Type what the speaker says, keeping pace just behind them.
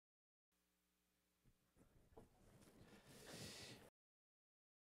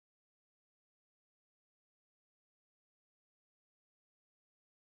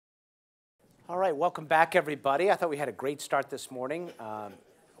All right, welcome back, everybody. I thought we had a great start this morning.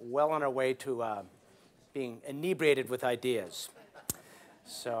 Well on our way to being inebriated with ideas.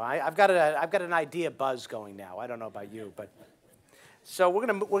 So I've got an idea buzz going now. I don't know about you, but so we're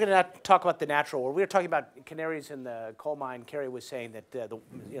gonna talk about the natural world. We were talking about canaries in the coal mine. Carrie was saying that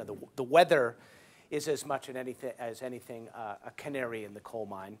the weather is as much as anything a canary in the coal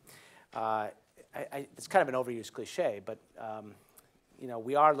mine. It's kind of an overused cliche, but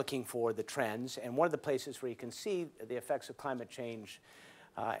we are looking for the trends, and one of the places where you can see the effects of climate change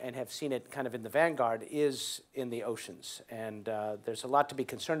and have seen it kind of in the vanguard is in the oceans. And there's a lot to be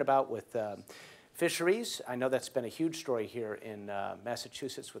concerned about with fisheries. I know that's been a huge story here in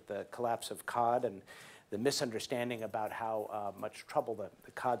Massachusetts with the collapse of cod and the misunderstanding about how much trouble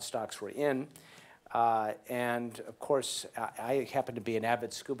the cod stocks were in. And of course, I happen to be an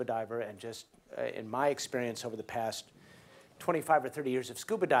avid scuba diver, and just in my experience over the past 25 or 30 years of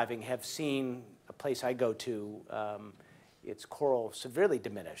scuba diving, have seen a place I go to, its coral severely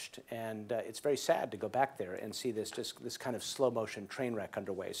diminished, and it's very sad to go back there and see this kind of slow motion train wreck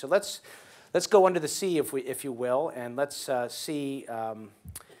underway. So let's go under the sea, if you will, and let's see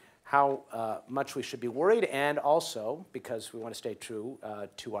how much we should be worried, and also, because we want to stay true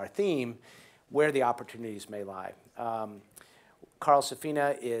to our theme, where the opportunities may lie. Carl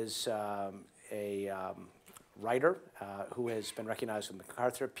Safina is a writer who has been recognized with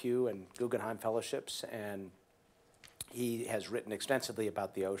MacArthur, Pew, and Guggenheim Fellowships, and he has written extensively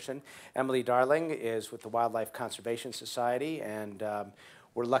about the ocean. Emily Darling is with the Wildlife Conservation Society, and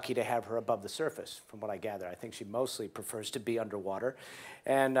we're lucky to have her above the surface, from what I gather. I think she mostly prefers to be underwater.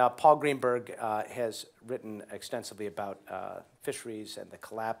 And Paul Greenberg has written extensively about fisheries and the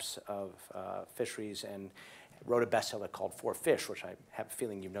collapse of fisheries, and wrote a bestseller called For Fish, which I have a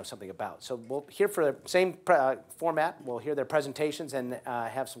feeling you know something about. So we'll hear for the same format. We'll hear their presentations and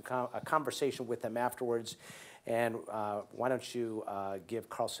have a conversation with them afterwards. And why don't you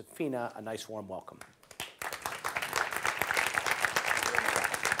give Carl Safina a nice warm welcome.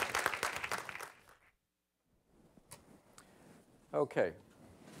 Okay.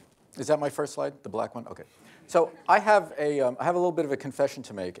 Is that my first slide, the black one? Okay. So I have a little bit of a confession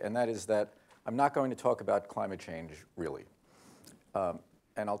to make, and that is that I'm not going to talk about climate change, really. And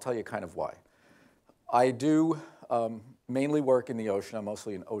I'll tell you kind of why. I do mainly work in the ocean. I'm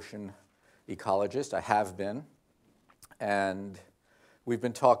mostly an ocean ecologist. I have been. And we've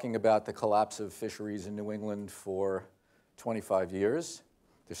been talking about the collapse of fisheries in New England for 25 years.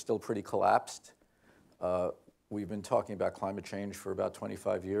 They're still pretty collapsed. We've been talking about climate change for about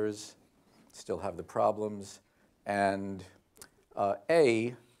 25 years. Still have the problems. And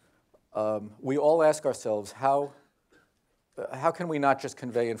we all ask ourselves, how can we not just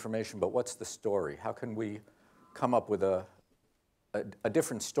convey information, but what's the story? How can we come up with a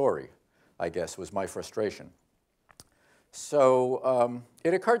different story, I guess, was my frustration. So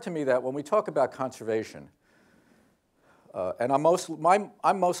it occurred to me that when we talk about conservation, and I'm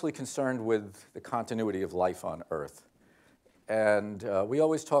mostly concerned with the continuity of life on Earth. And we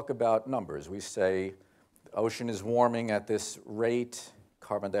always talk about numbers. We say the ocean is warming at this rate.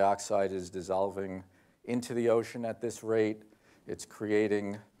 Carbon dioxide is dissolving into the ocean at this rate. It's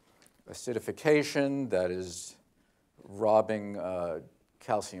creating acidification that is robbing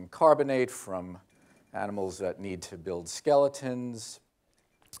calcium carbonate from animals that need to build skeletons.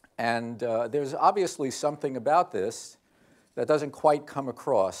 And there's obviously something about this that doesn't quite come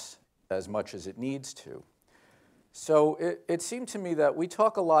across as much as it needs to. So it seemed to me that we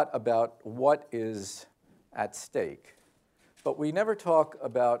talk a lot about what is at stake, but we never talk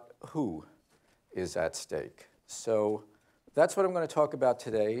about who is at stake. So that's what I'm going to talk about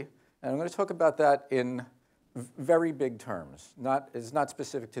today, and I'm going to talk about that in very big terms. It's not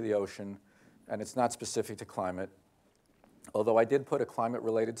specific to the ocean, and it's not specific to climate, although I did put a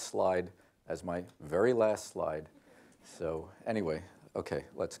climate-related slide as my very last slide. So anyway, okay,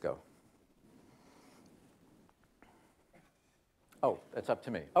 let's go. Oh, it's up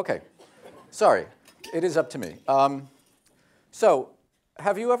to me. Okay, sorry, it is up to me. So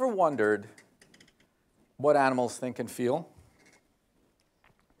have you ever wondered what animals think and feel?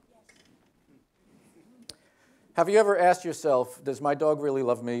 Have you ever asked yourself, does my dog really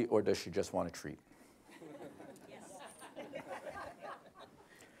love me, or does she just want a treat? Yes.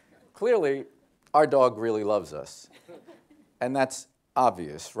 Clearly, our dog really loves us. And that's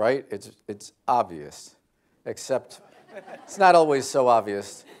obvious, right? It's obvious, except it's not always so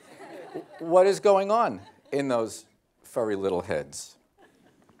obvious. What is going on in those furry little heads?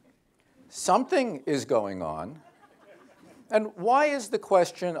 Something is going on. And why is the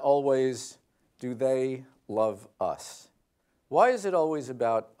question always, do they love us? Why is it always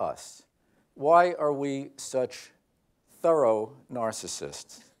about us? Why are we such thorough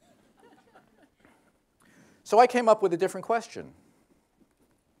narcissists? So I came up with a different question.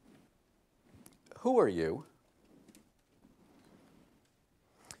 Who are you?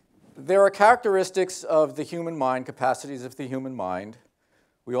 There are characteristics of the human mind, capacities of the human mind.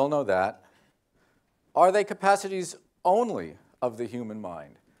 We all know that. Are they capacities only of the human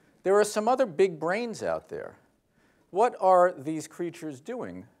mind? There are some other big brains out there. What are these creatures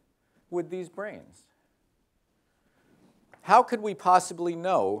doing with these brains? How could we possibly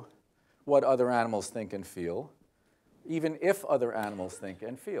know what other animals think and feel, even if other animals think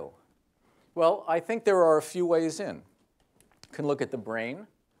and feel? Well, I think there are a few ways in. You can look at the brain,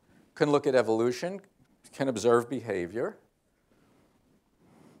 can look at evolution, can observe behavior.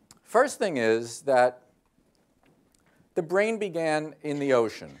 First thing is that the brain began in the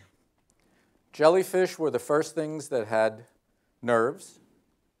ocean. Jellyfish were the first things that had nerves.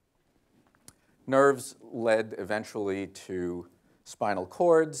 Nerves led eventually to spinal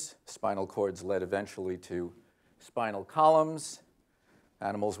cords. Spinal cords led eventually to spinal columns.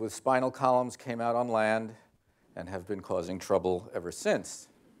 Animals with spinal columns came out on land and have been causing trouble ever since.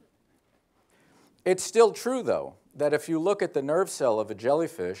 It's still true, though, that if you look at the nerve cell of a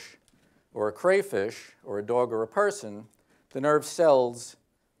jellyfish or a crayfish or a dog or a person, the nerve cells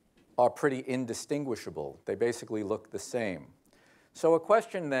are pretty indistinguishable. They basically look the same. So a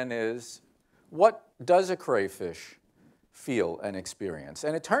question then is, what does a crayfish feel and experience?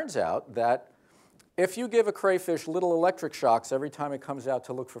 And it turns out that if you give a crayfish little electric shocks every time it comes out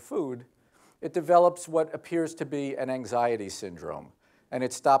to look for food, it develops what appears to be an anxiety syndrome, and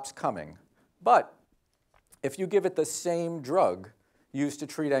it stops coming. But if you give it the same drug used to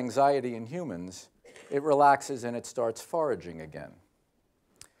treat anxiety in humans, it relaxes and it starts foraging again.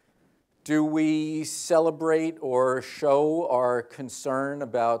 Do we celebrate or show our concern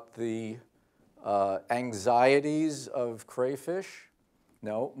about the anxieties of crayfish?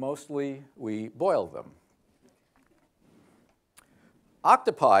 No, mostly we boil them.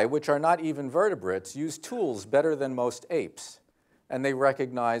 Octopi, which are not even vertebrates, use tools better than most apes, and they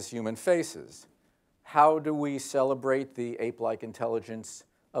recognize human faces. How do we celebrate the ape-like intelligence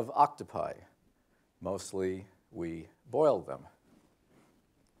of octopi? Mostly we boil them.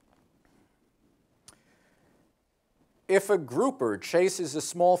 If a grouper chases a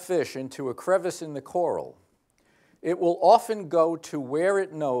small fish into a crevice in the coral, it will often go to where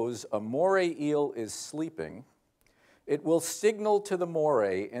it knows a moray eel is sleeping. It will signal to the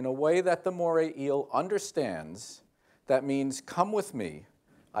moray in a way that the moray eel understands. That means, come with me.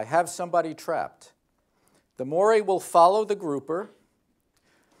 I have somebody trapped. The moray will follow the grouper.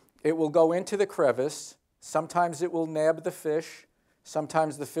 It will go into the crevice. Sometimes it will nab the fish.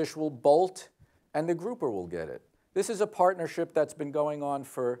 Sometimes the fish will bolt, and the grouper will get it. This is a partnership that's been going on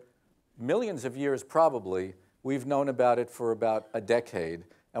for millions of years, probably. We've known about it for about a decade.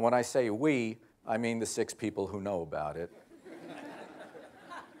 And when I say we, I mean the 6 people who know about it.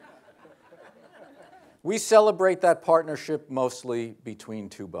 We celebrate that partnership mostly between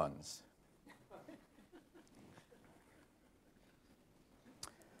 2 buns.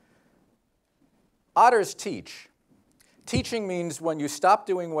 Otters teach. Teaching means when you stop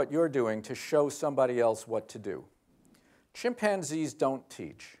doing what you're doing to show somebody else what to do. Chimpanzees don't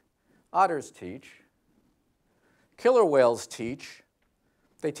teach. Otters teach. Killer whales teach.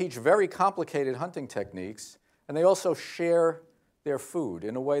 They teach very complicated hunting techniques, and they also share their food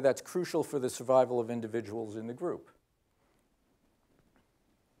in a way that's crucial for the survival of individuals in the group.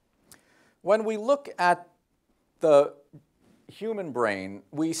 When we look at the human brain,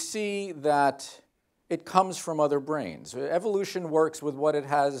 we see that it comes from other brains. Evolution works with what it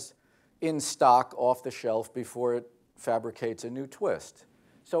has in stock off the shelf before it fabricates a new twist.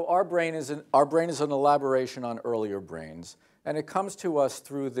 So our brain is an elaboration on earlier brains, and it comes to us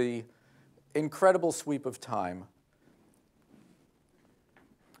through the incredible sweep of time.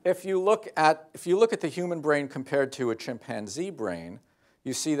 If you look at the human brain compared to a chimpanzee brain,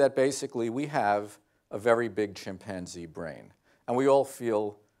 you see that basically we have a very big chimpanzee brain. And we all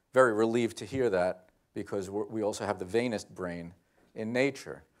feel very relieved to hear that because we also have the vainest brain in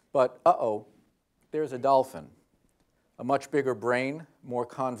nature. But uh-oh, there's a dolphin. A much bigger brain, more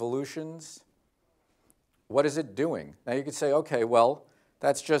convolutions. What is it doing? Now you could say, okay, well,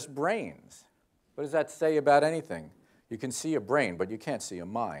 that's just brains. What does that say about anything? You can see a brain, but you can't see a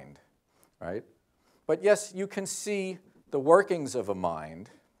mind, right? But yes, you can see the workings of a mind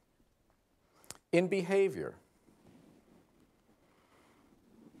in behavior.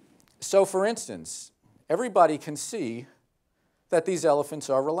 So for instance, everybody can see that these elephants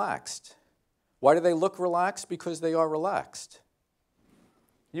are relaxed. Why do they look relaxed? Because they are relaxed.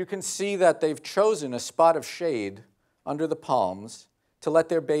 you can see that they've chosen a spot of shade under the palms to let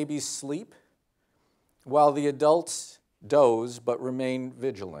their babies sleep while the adults doze but remain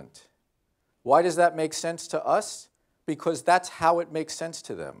vigilant. Why does that make sense to us? Because that's how it makes sense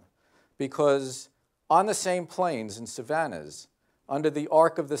to them. Because on the same plains and savannas, under the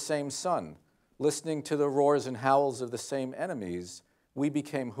arc of the same sun, listening to the roars and howls of the same enemies, we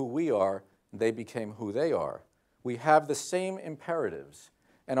became who we are, they became who they are. We have the same imperatives,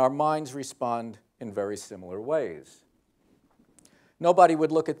 and our minds respond in very similar ways. Nobody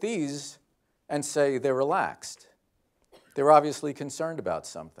would look at these and say they're relaxed. They're obviously concerned about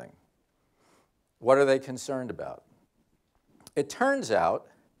something. What are they concerned about? It turns out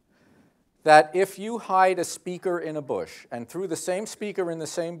that if you hide a speaker in a bush, and through the same speaker in the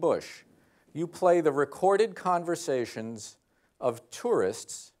same bush, you play the recorded conversations of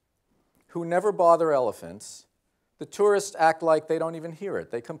tourists who never bother elephants, the tourists act like they don't even hear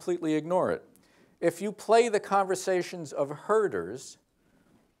it. They completely ignore it. If you play the conversations of herders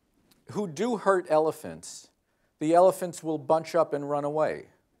who do hurt elephants, the elephants will bunch up and run away.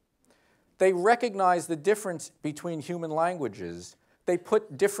 They recognize the difference between human languages. They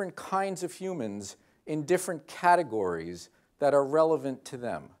put different kinds of humans in different categories that are relevant to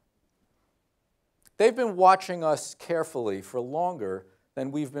them. They've been watching us carefully for longer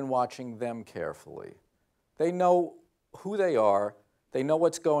than we've been watching them carefully. They know who they are, they know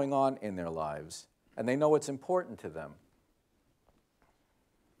what's going on in their lives, and they know what's important to them.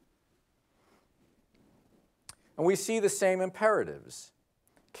 And we see the same imperatives.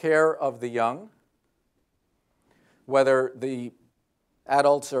 Care of the young, whether the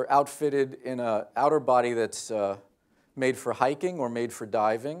adults are outfitted in an outer body that's made for hiking or made for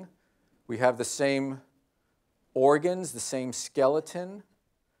diving. We have the same organs, the same skeleton.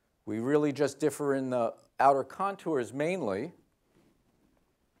 We really just differ in the outer contours mainly.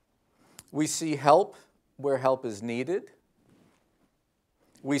 We see help where help is needed.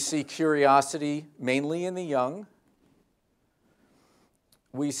 We see curiosity mainly in the young.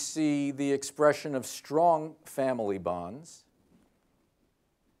 We see the expression of strong family bonds.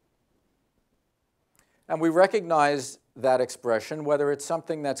 And we recognize that expression, whether it's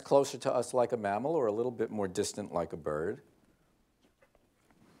something that's closer to us like a mammal or a little bit more distant like a bird.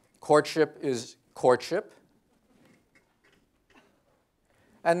 Courtship is courtship.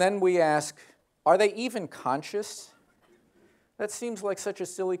 And then we ask, are they even conscious? That seems like such a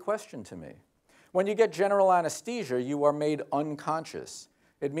silly question to me. When you get general anesthesia, you are made unconscious.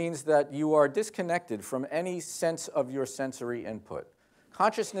 It means that you are disconnected from any sense of your sensory input.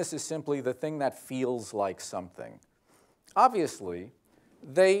 Consciousness is simply the thing that feels like something. Obviously,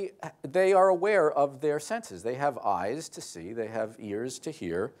 they are aware of their senses. They have eyes to see, they have ears to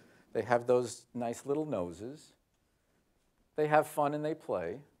hear, they have those nice little noses. They have fun and they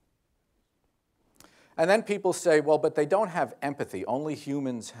play. And then people say, well, but they don't have empathy. Only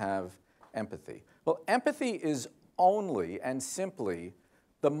humans have empathy. Well, empathy is only and simply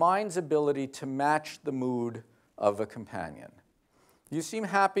the mind's ability to match the mood of a companion. You seem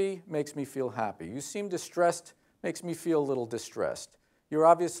happy, makes me feel happy. You seem distressed, makes me feel a little distressed. You're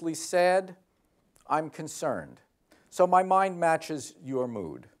obviously sad, I'm concerned. So my mind matches your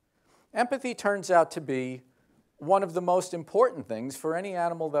mood. Empathy turns out to be one of the most important things for any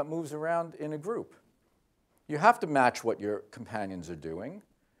animal that moves around in a group. You have to match what your companions are doing.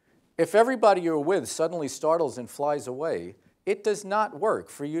 If everybody you're with suddenly startles and flies away, it does not work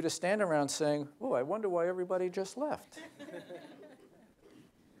for you to stand around saying, oh, I wonder why everybody just left.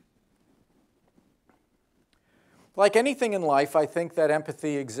 Like anything in life, I think that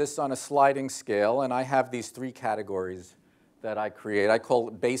empathy exists on a sliding scale, and I have these three categories that I create. I call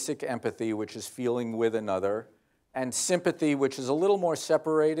it basic empathy, which is feeling with another, and sympathy, which is a little more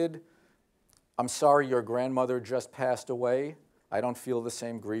separated. I'm sorry your grandmother just passed away. I don't feel the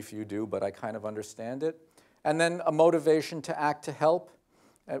same grief you do, but I kind of understand it. And then a motivation to act to help,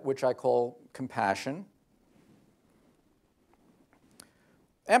 which I call compassion.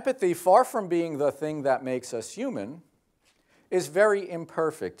 Empathy, far from being the thing that makes us human, is very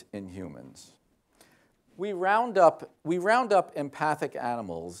imperfect in humans. We round up empathic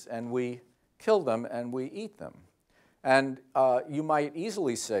animals and we kill them and we eat them. And you might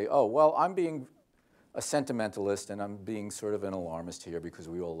easily say, oh, well, I'm being a sentimentalist and I'm being sort of an alarmist here because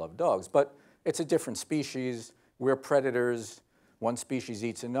we all love dogs. But it's a different species. We're predators. One species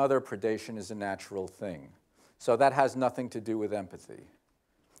eats another. Predation is a natural thing. So that has nothing to do with empathy.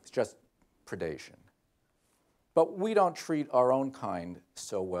 It's just predation. But we don't treat our own kind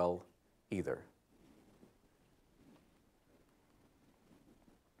so well either.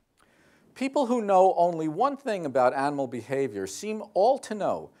 People who know only one thing about animal behavior seem all to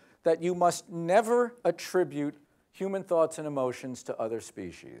know that you must never attribute human thoughts and emotions to other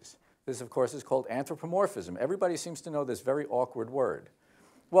species. This, of course, is called anthropomorphism. Everybody seems to know this very awkward word.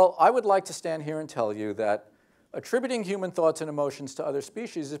 Well, I would like to stand here and tell you that attributing human thoughts and emotions to other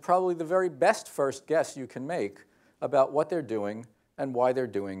species is probably the very best first guess you can make about what they're doing and why they're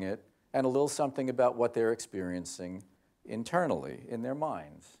doing it, and a little something about what they're experiencing internally in their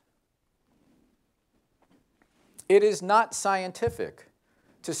minds. It is not scientific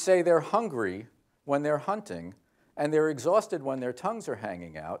to say they're hungry when they're hunting and they're exhausted when their tongues are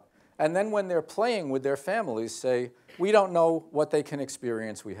hanging out, and then when they're playing with their families say, we don't know what they can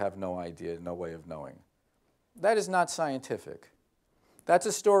experience, we have no idea, no way of knowing. That is not scientific. That's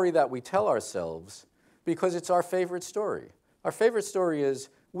a story that we tell ourselves because it's our favorite story. Our favorite story is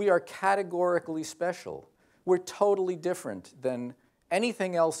we are categorically special. We're totally different than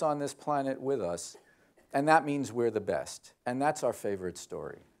anything else on this planet with us, and that means we're the best. And that's our favorite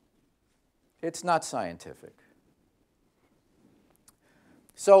story. It's not scientific.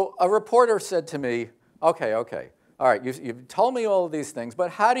 So a reporter said to me, okay, all right, you've told me all of these things,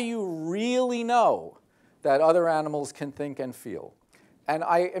 but how do you really know that other animals can think and feel? And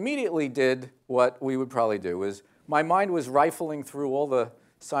I immediately did what we would probably do, is my mind was rifling through all the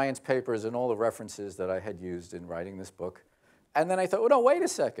science papers and all the references that I had used in writing this book. And then I thought, oh, no, wait a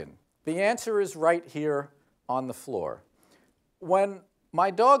second. The answer is right here on the floor. When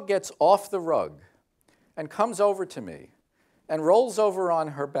my dog gets off the rug and comes over to me and rolls over on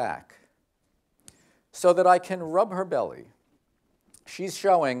her back so that I can rub her belly, she's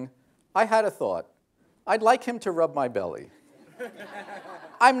showing, I had a thought. I'd like him to rub my belly.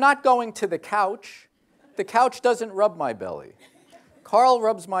 I'm not going to the couch. The couch doesn't rub my belly. Carl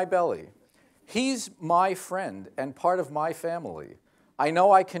rubs my belly. He's my friend and part of my family. I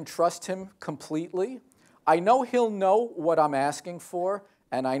know I can trust him completely. I know he'll know what I'm asking for,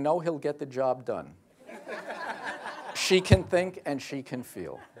 and I know he'll get the job done. She can think and she can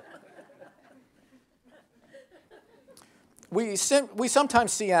feel. We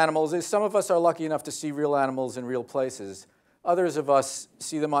sometimes see animals. Some of us are lucky enough to see real animals in real places. Others of us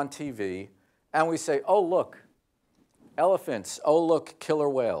see them on TV, and we say, oh, look, elephants. Oh, look, killer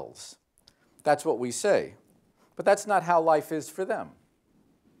whales. That's what we say. But that's not how life is for them.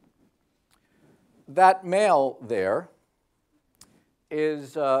 That male there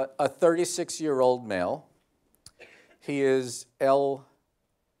is a 36-year-old male. He is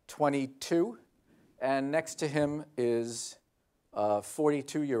L22, and next to him is a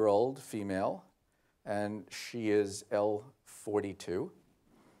 42-year-old female, and she is L42.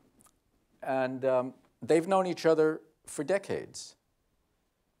 And they've known each other for decades.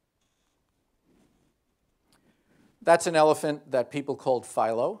 That's an elephant that people called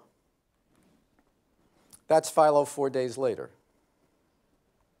Philo. That's Philo 4 days later.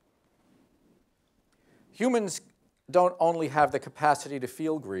 Humans don't only have the capacity to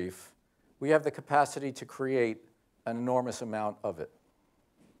feel grief, we have the capacity to create an enormous amount of it.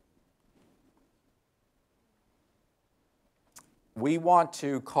 We want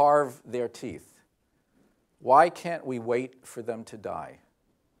to carve their teeth. Why can't we wait for them to die?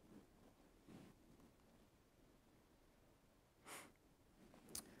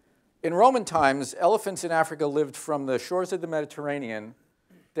 In Roman times, elephants in Africa lived from the shores of the Mediterranean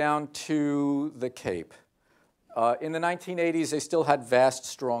down to the Cape. In the 1980s, they still had vast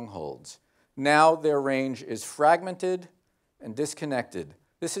strongholds. Now their range is fragmented and disconnected.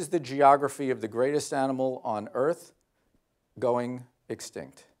 This is the geography of the greatest animal on Earth going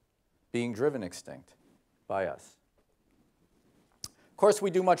extinct, being driven extinct by us. Of course,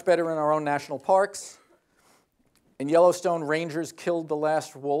 we do much better in our own national parks. In Yellowstone, rangers killed the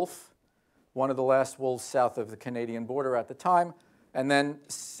last wolf, one of the last wolves south of the Canadian border at the time. And then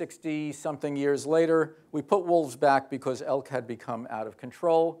 60-something years later, we put wolves back because elk had become out of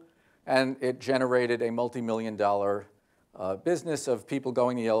control, and it generated a multi-million-dollar business of people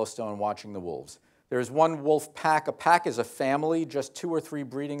going to Yellowstone and watching the wolves. There's one wolf pack. A pack is a family, just 2 or 3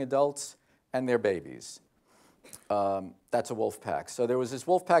 breeding adults and their babies. That's a wolf pack. So there was this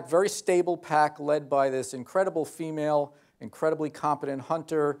wolf pack, very stable pack led by this incredible female, incredibly competent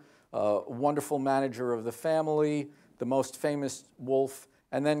hunter, wonderful manager of the family, the most famous wolf.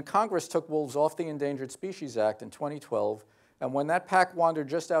 And then Congress took wolves off the Endangered Species Act in 2012. And when that pack wandered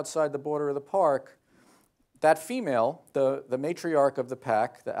just outside the border of the park, that female, the matriarch of the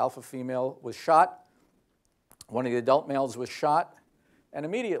pack, the alpha female, was shot. One of the adult males was shot. And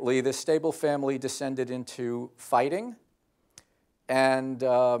immediately, this stable family descended into fighting and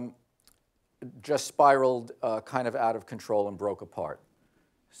just spiraled kind of out of control and broke apart.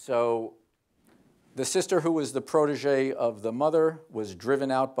 So The sister, who was the protege of the mother, was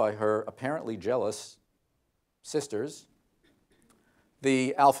driven out by her apparently jealous sisters.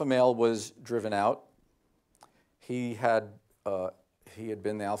 The alpha male was driven out. He had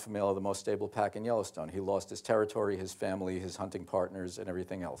been the alpha male of the most stable pack in Yellowstone. He lost his territory, his family, his hunting partners, and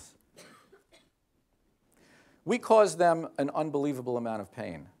everything else. We caused them an unbelievable amount of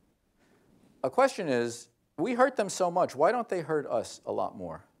pain. A question is, we hurt them so much, why don't they hurt us a lot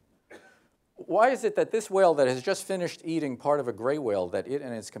more? Why is it that this whale that has just finished eating part of a gray whale that it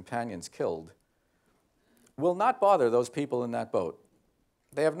and its companions killed will not bother those people in that boat?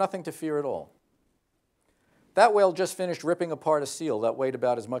 They have nothing to fear at all. That whale just finished ripping apart a seal that weighed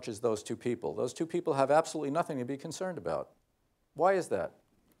about as much as those two people. Those two people have absolutely nothing to be concerned about. Why is that?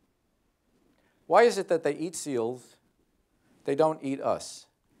 Why is it that they eat seals, they don't eat us?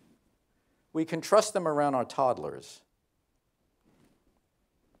 We can trust them around our toddlers.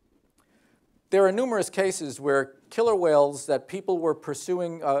 There are numerous cases where killer whales that people were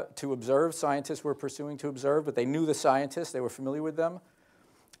pursuing to observe, scientists were pursuing to observe, but they knew the scientists, they were familiar with them.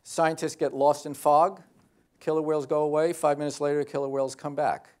 Scientists get lost in fog, killer whales go away, 5 minutes later, killer whales come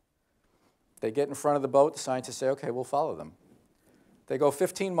back. They get in front of the boat, the scientists say, okay, we'll follow them. They go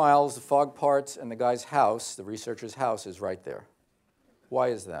 15 miles, the fog parts, and the guy's house, the researcher's house, is right there. Why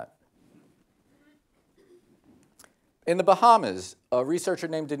is that? In the Bahamas, a researcher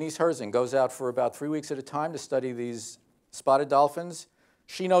named Denise Herzing goes out for about 3 weeks at a time to study these spotted dolphins.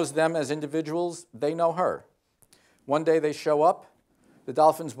 She knows them as individuals. They know her. One day they show up. The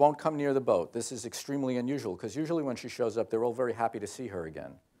dolphins won't come near the boat. This is extremely unusual because usually when she shows up, they're all very happy to see her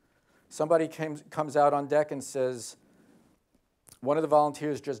again. Somebody comes out on deck and says, one of the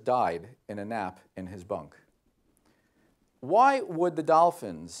volunteers just died in a nap in his bunk. Why would the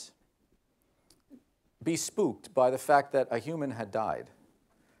dolphins be spooked by the fact that a human had died?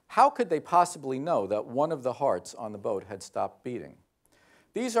 How could they possibly know that one of the hearts on the boat had stopped beating?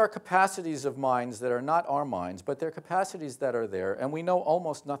 These are capacities of minds that are not our minds, but they're capacities that are there, and we know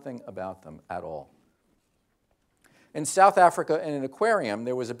almost nothing about them at all. In South Africa, in an aquarium,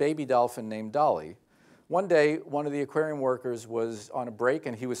 there was a baby dolphin named Dolly. One day, one of the aquarium workers was on a break,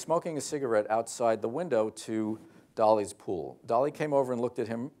 and he was smoking a cigarette outside the window to Dolly's pool. Dolly came over and looked at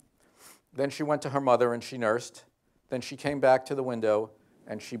him. Then she went to her mother and she nursed. Then she came back to the window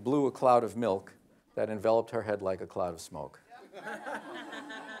and she blew a cloud of milk that enveloped her head like a cloud of smoke.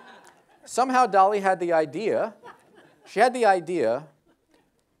 Somehow Dolly had the idea,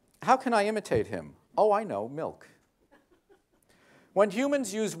 how can I imitate him? Oh, I know, milk. When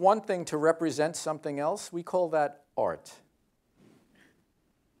humans use one thing to represent something else, we call that art.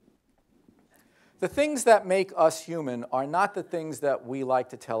 The things that make us human are not the things that we like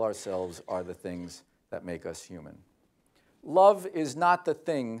to tell ourselves are the things that make us human. Love is not the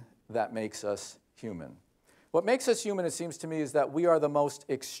thing that makes us human. What makes us human, it seems to me, is that we are the most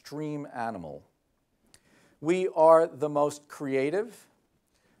extreme animal. We are the most creative,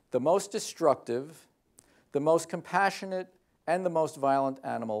 the most destructive, the most compassionate, and the most violent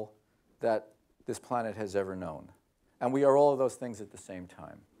animal that this planet has ever known. And we are all of those things at the same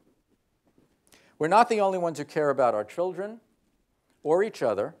time. We're not the only ones who care about our children or each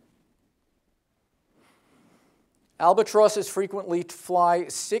other. Albatrosses frequently fly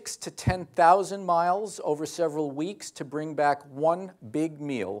 6,000 to 10,000 miles over several weeks to bring back one big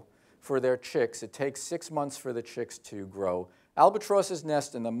meal for their chicks. It takes 6 months for the chicks to grow. Albatrosses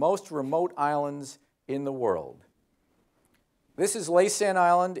nest in the most remote islands in the world. This is Laysan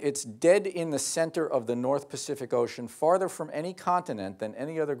Island. It's dead in the center of the North Pacific Ocean, farther from any continent than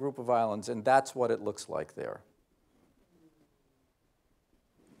any other group of islands, and that's what it looks like there.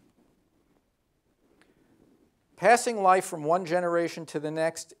 Passing life from one generation to the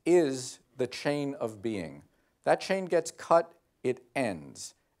next is the chain of being. That chain gets cut, it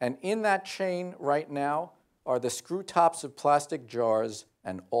ends. And in that chain right now are the screw tops of plastic jars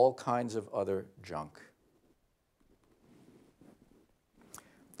and all kinds of other junk.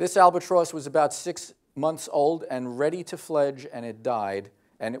 This albatross was about 6 months old and ready to fledge, and it died,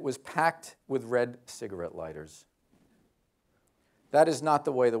 and it was packed with red cigarette lighters. That is not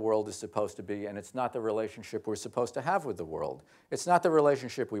the way the world is supposed to be, and it's not the relationship we're supposed to have with the world. It's not the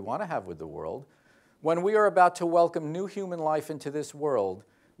relationship we want to have with the world. When we are about to welcome new human life into this world,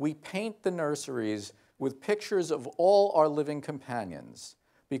 we paint the nurseries with pictures of all our living companions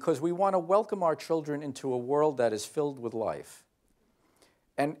because we want to welcome our children into a world that is filled with life.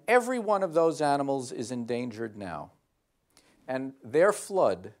 And every one of those animals is endangered now. And their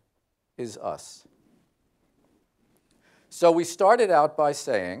flood is us. So we started out by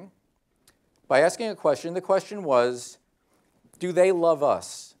asking a question. The question was, do they love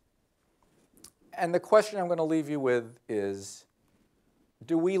us? And the question I'm going to leave you with is,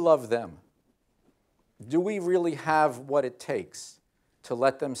 do we love them? Do we really have what it takes to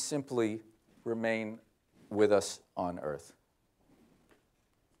let them simply remain with us on Earth?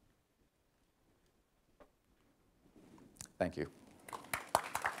 Thank you.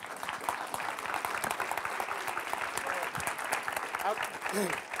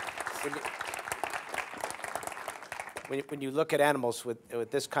 When you look at animals with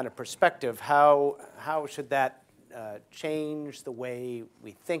this kind of perspective, how should that change the way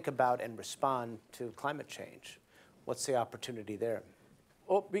we think about and respond to climate change? What's the opportunity there?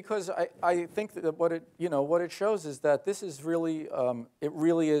 Well, because I think that what it shows is that this is really it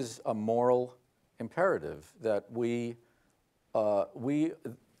really is a moral imperative that we have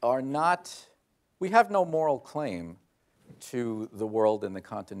no moral claim to the world and the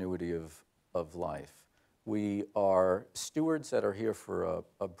continuity of life. We are stewards that are here for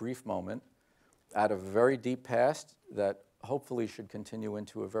a brief moment out of a very deep past that hopefully should continue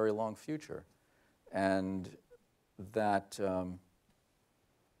into a very long future. And that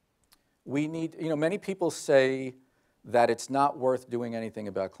we need, many people say that it's not worth doing anything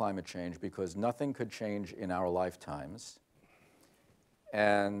about climate change because nothing could change in our lifetimes.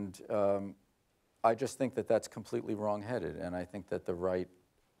 And I just think that that's completely wrong-headed, and I think that the right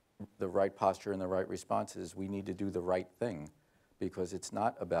posture and the right response is we need to do the right thing because it's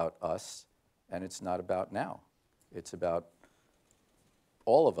not about us and it's not about now. It's about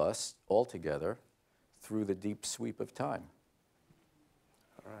all of us, all together, through the deep sweep of time.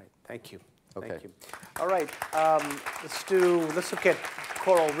 All right, thank you. Okay. Thank you. All right, let's look at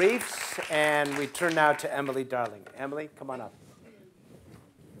coral reefs, and we turn now to Emily Darling. Emily, come on up.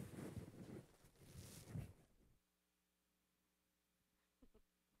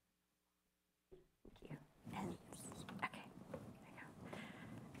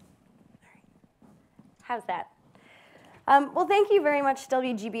 How's that? Well, thank you very much,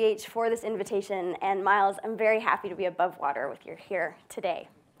 WGBH, for this invitation. And Miles, I'm very happy to be above water with you here today.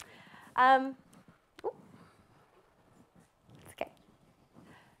 It's okay.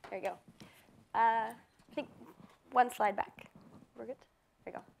 There you go. I think one slide back. We're good?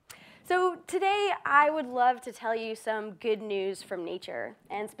 There you go. So today, I would love to tell you some good news from nature.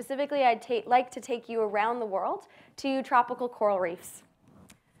 And specifically, I'd like to take you around the world to tropical coral reefs.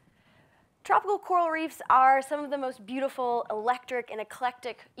 Tropical coral reefs are some of the most beautiful, electric, and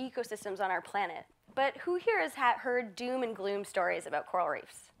eclectic ecosystems on our planet. But who here has heard doom and gloom stories about coral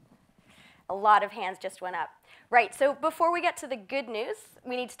reefs? A lot of hands just went up. Right, so before we get to the good news,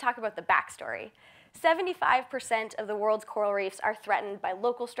 we need to talk about the backstory. 75% of the world's coral reefs are threatened by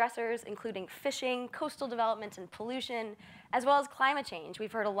local stressors, including fishing, coastal development, and pollution, as well as climate change.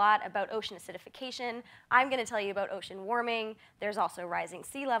 We've heard a lot about ocean acidification. I'm going to tell you about ocean warming. There's also rising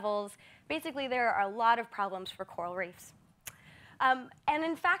sea levels. Basically, there are a lot of problems for coral reefs. And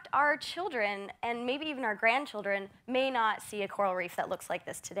in fact, our children, and maybe even our grandchildren, may not see a coral reef that looks like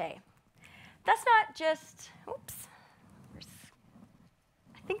this today. That's not just, oops,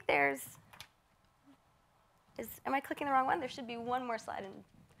 I think there's, am I clicking the wrong one? There should be one more slide. And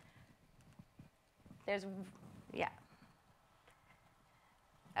there's, yeah.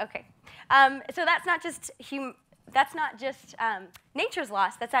 Okay. So that's not just nature's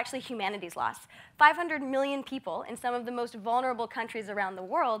loss, that's actually humanity's loss. 500 million people in some of the most vulnerable countries around the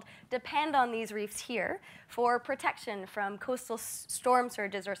world depend on these reefs here for protection from coastal storm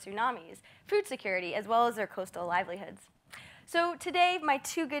surges or tsunamis, food security, as well as their coastal livelihoods. So today, my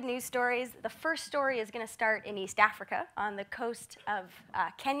two good news stories. The first story is going to start in East Africa on the coast of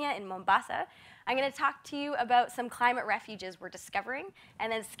Kenya in Mombasa. I'm going to talk to you about some climate refuges we're discovering and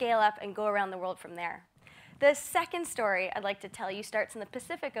then scale up and go around the world from there. The second story I'd like to tell you starts in the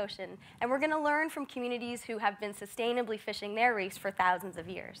Pacific Ocean, and we're going to learn from communities who have been sustainably fishing their reefs for thousands of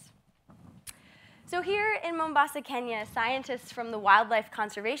years. So here in Mombasa, Kenya, scientists from the Wildlife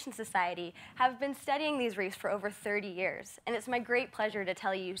Conservation Society have been studying these reefs for over 30 years, and it's my great pleasure to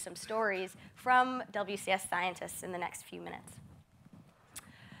tell you some stories from WCS scientists in the next few minutes.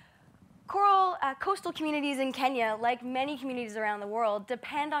 Coastal communities in Kenya, like many communities around the world,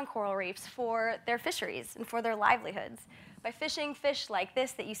 depend on coral reefs for their fisheries and for their livelihoods. By fishing fish like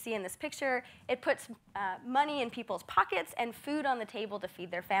this that you see in this picture, it puts money in people's pockets and food on the table to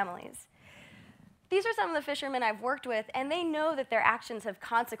feed their families. These are some of the fishermen I've worked with, and they know that their actions have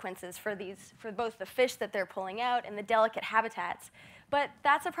consequences for both the fish that they're pulling out and the delicate habitats. But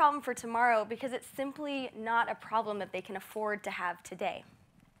that's a problem for tomorrow because it's simply not a problem that they can afford to have today.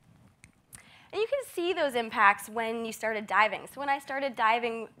 And you can see those impacts when you started diving. So when I started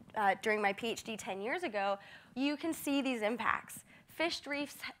diving during my PhD 10 years ago, you can see these impacts. fished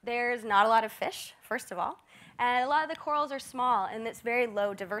reefs, there's not a lot of fish, first of all, and a lot of the corals are small, and it's very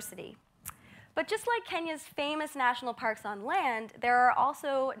low diversity. But just like Kenya's famous national parks on land, there are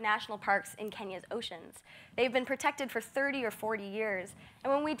also national parks in Kenya's oceans. They've been protected for 30 or 40 years,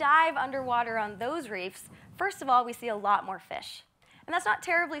 and when we dive underwater on those reefs, first of all, we see a lot more fish. And that's not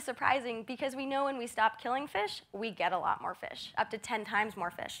terribly surprising because we know when we stop killing fish, we get a lot more fish, up to 10 times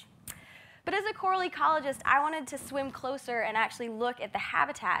more fish. But as a coral ecologist, I wanted to swim closer and actually look at the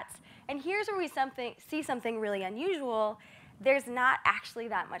habitats. And here's where we see something really unusual. There's not actually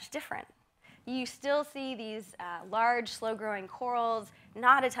that much different. You still see these large, slow-growing corals,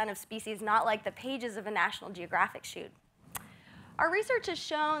 not a ton of species, not like the pages of a National Geographic shoot. Our research has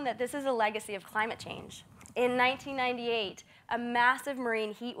shown that this is a legacy of climate change. In 1998, a massive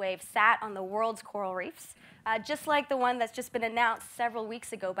marine heat wave sat on the world's coral reefs, just like the one that's just been announced several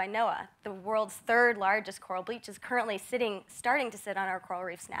weeks ago by NOAA. The world's third largest coral bleach is currently starting to sit on our coral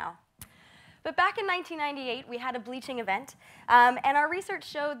reefs now. But back in 1998, we had a bleaching event, and our research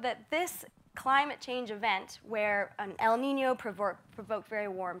showed that this climate change event, where an El Nino provoked very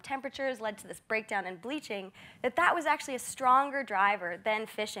warm temperatures, led to this breakdown in bleaching, that was actually a stronger driver than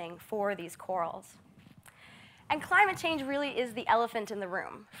fishing for these corals. And climate change really is the elephant in the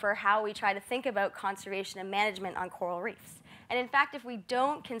room for how we try to think about conservation and management on coral reefs. And in fact, if we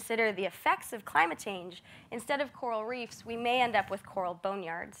don't consider the effects of climate change, instead of coral reefs, we may end up with coral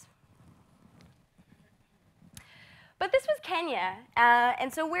boneyards. But this was Kenya,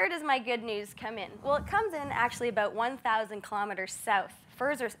 and so where does my good news come in? Well, it comes in actually about 1,000 kilometers south,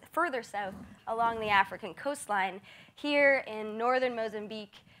 further south along the African coastline, here in northern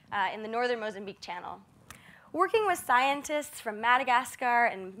Mozambique, in the northern Mozambique Channel. Working with scientists from Madagascar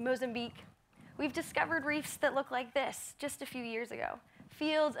and Mozambique, we've discovered reefs that look like this just a few years ago.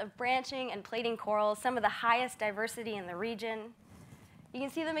 Fields of branching and plating corals, some of the highest diversity in the region. You can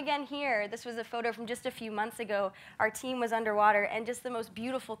see them again here. This was a photo from just a few months ago. Our team was underwater, and just the most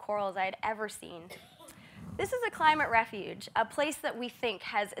beautiful corals I had ever seen. This is a climate refuge, a place that we think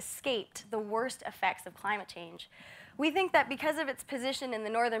has escaped the worst effects of climate change. We think that because of its position in the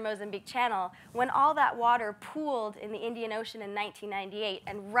northern Mozambique Channel, when all that water pooled in the Indian Ocean in 1998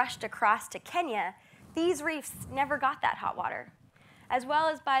 and rushed across to Kenya, these reefs never got that hot water. As well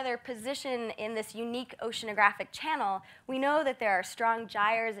as by their position in this unique oceanographic channel, we know that there are strong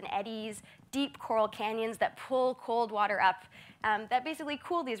gyres and eddies, deep coral canyons that pull cold water up that basically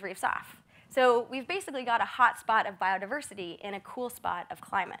cool these reefs off. So we've basically got a hot spot of biodiversity in a cool spot of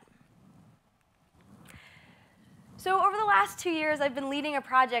climate. So over the last 2 years, I've been leading a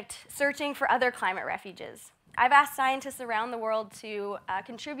project searching for other climate refuges. I've asked scientists around the world to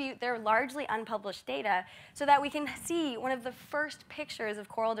contribute their largely unpublished data so that we can see one of the first pictures of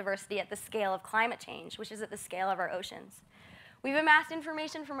coral diversity at the scale of climate change, which is at the scale of our oceans. We've amassed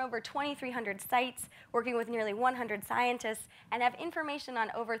information from over 2,300 sites, working with nearly 100 scientists, and have information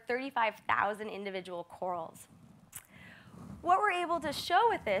on over 35,000 individual corals. What we're able to show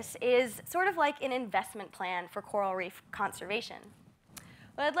with this is sort of like an investment plan for coral reef conservation.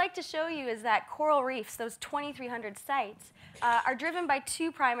 What I'd like to show you is that coral reefs, those 2,300 sites, are driven by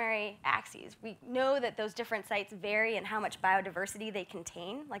two primary axes. We know that those different sites vary in how much biodiversity they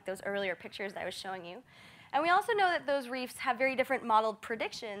contain, like those earlier pictures I was showing you. And we also know that those reefs have very different modeled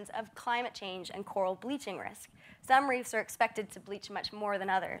predictions of climate change and coral bleaching risk. Some reefs are expected to bleach much more than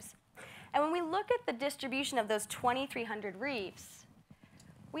others. And when we look at the distribution of those 2,300 reefs,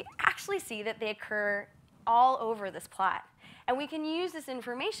 we actually see that they occur all over this plot. And we can use this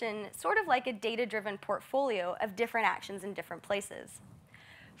information sort of like a data-driven portfolio of different actions in different places.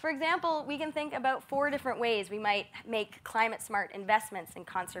 For example, we can think about 4 different ways we might make climate-smart investments in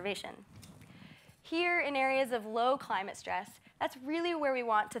conservation. Here, in areas of low climate stress, that's really where we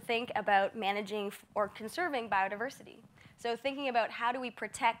want to think about managing or conserving biodiversity. So thinking about how do we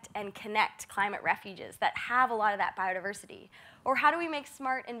protect and connect climate refuges that have a lot of that biodiversity? Or how do we make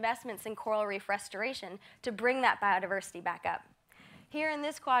smart investments in coral reef restoration to bring that biodiversity back up? Here in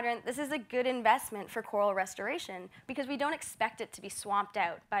this quadrant, this is a good investment for coral restoration because we don't expect it to be swamped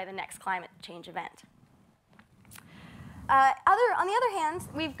out by the next climate change event. On the other hand,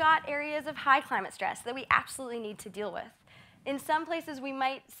 we've got areas of high climate stress that we absolutely need to deal with. In some places, we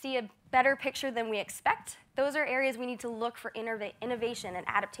might see a better picture than we expect. Those are areas we need to look for innovation and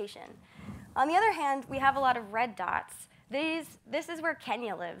adaptation. On the other hand, we have a lot of red dots. This is where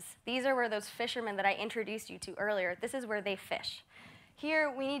Kenya lives. These are where those fishermen that I introduced you to earlier, this is where they fish.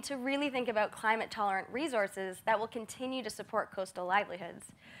 Here, we need to really think about climate-tolerant resources that will continue to support coastal livelihoods.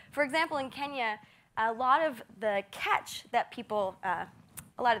 For example, in Kenya, a lot of the catch that people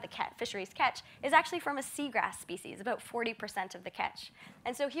a lot of the fisheries catch is actually from a seagrass species, about 40% of the catch.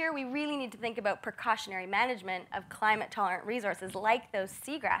 And so here we really need to think about precautionary management of climate-tolerant resources like those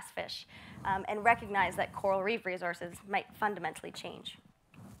seagrass fish, and recognize that coral reef resources might fundamentally change.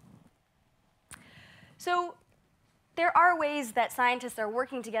 So there are ways that scientists are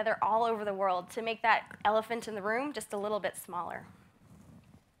working together all over the world to make that elephant in the room just a little bit smaller.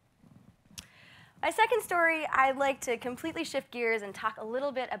 My second story, I'd like to completely shift gears and talk a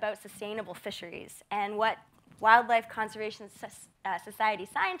little bit about sustainable fisheries and what Wildlife Conservation Society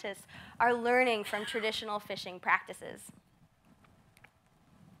scientists are learning from traditional fishing practices.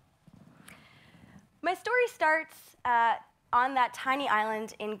 My story starts on that tiny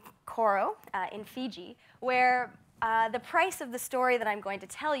island in Koro, in Fiji, where the price of the story that I'm going to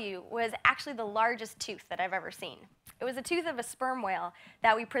tell you was actually the largest tooth that I've ever seen. It was a tooth of a sperm whale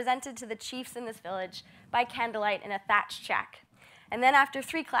that we presented to the chiefs in this village by candlelight in a thatched shack. And then after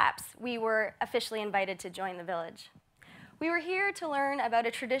 3 claps, we were officially invited to join the village. We were here to learn about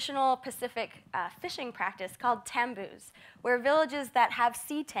a traditional Pacific fishing practice called tamboos, where villages that have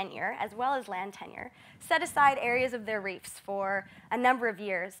sea tenure, as well as land tenure, set aside areas of their reefs for a number of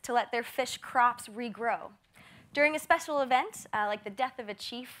years to let their fish crops regrow. During a special event, like the death of a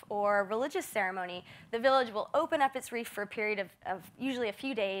chief or a religious ceremony, the village will open up its reef for a period of usually a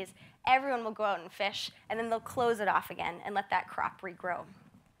few days. Everyone will go out and fish, and then they'll close it off again and let that crop regrow.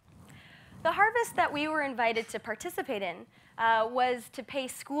 The harvest that we were invited to participate in was to pay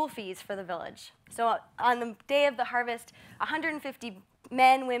school fees for the village. So on the day of the harvest, 150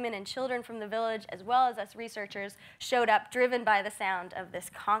 men, women, and children from the village, as well as us researchers, showed up, driven by the sound of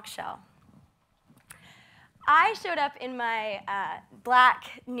this conch shell. I showed up in my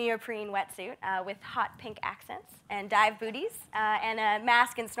black neoprene wetsuit with hot pink accents and dive booties and a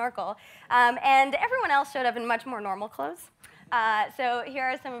mask and snorkel. And everyone else showed up in much more normal clothes. So here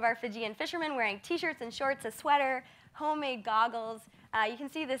are some of our Fijian fishermen wearing t-shirts and shorts, a sweater, homemade goggles. You can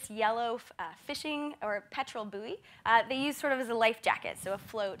see this yellow fishing or petrel buoy. They use sort of as a life jacket, so a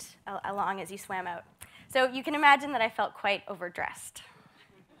float along as you swam out. So you can imagine that I felt quite overdressed.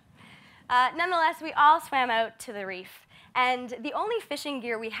 Nonetheless, we all swam out to the reef, and the only fishing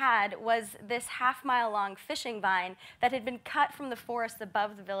gear we had was this half-mile-long fishing vine that had been cut from the forest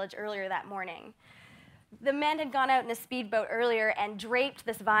above the village earlier that morning. The men had gone out in a speedboat earlier and draped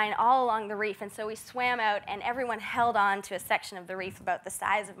this vine all along the reef, and so we swam out, and everyone held on to a section of the reef about the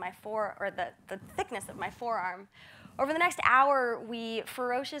size of my the thickness of my forearm. Over the next hour, we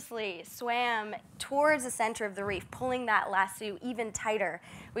ferociously swam towards the center of the reef, pulling that lasso even tighter.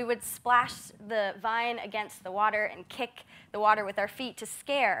 We would splash the vine against the water and kick the water with our feet to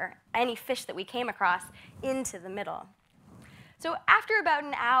scare any fish that we came across into the middle. So after about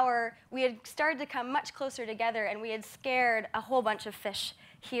an hour, we had started to come much closer together, and we had scared a whole bunch of fish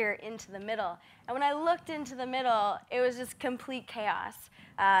here into the middle. And when I looked into the middle, it was just complete chaos.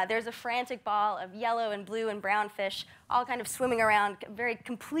 There's a frantic ball of yellow and blue and brown fish, all kind of swimming around, very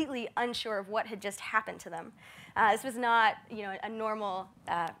completely unsure of what had just happened to them. This was not, a normal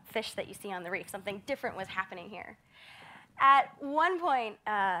fish that you see on the reef. Something different was happening here. At one point,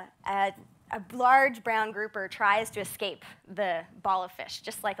 a large brown grouper tries to escape the ball of fish,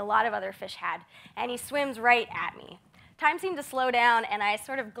 just like a lot of other fish had, and he swims right at me. Time seemed to slow down, and I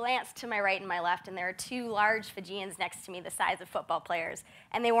sort of glanced to my right and my left, and there are 2 large Fijians next to me the size of football players,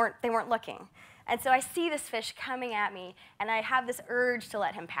 and they weren't looking. And so I see this fish coming at me, and I have this urge to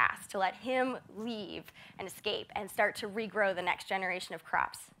let him pass, to let him leave and escape and start to regrow the next generation of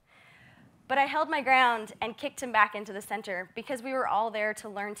crops. But I held my ground and kicked him back into the center because we were all there to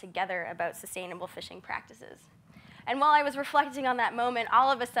learn together about sustainable fishing practices. And while I was reflecting on that moment,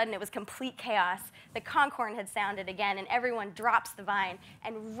 all of a sudden it was complete chaos. The conch horn had sounded again, and everyone drops the vine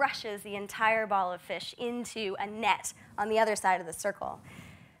and rushes the entire ball of fish into a net on the other side of the circle.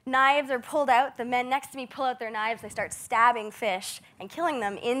 Knives are pulled out. The men next to me pull out their knives. They start stabbing fish and killing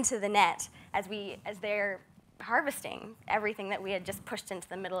them into the net as they're harvesting everything that we had just pushed into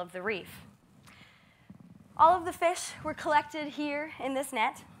the middle of the reef. All of the fish were collected here in this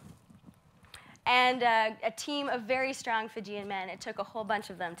net. And a team of very strong Fijian men, it took a whole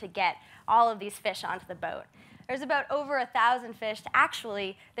bunch of them to get all of these fish onto the boat. There's about over 1,000 fish.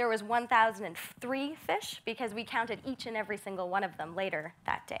 Actually, there was 1,003 fish because we counted each and every single one of them later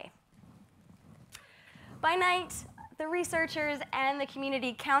that day. By night, the researchers and the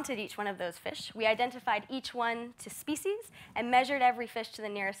community counted each one of those fish. We identified each one to species and measured every fish to the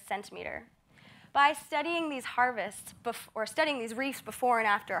nearest centimeter. By studying these harvests, or studying these reefs before and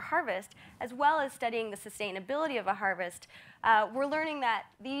after a harvest, as well as studying the sustainability of a harvest, we're learning that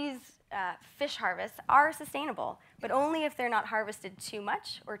these fish harvests are sustainable, but only if they're not harvested too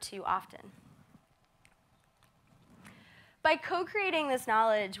much or too often. By co-creating this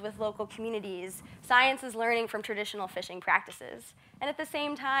knowledge with local communities, science is learning from traditional fishing practices. And at the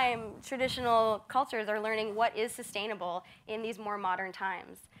same time, traditional cultures are learning what is sustainable in these more modern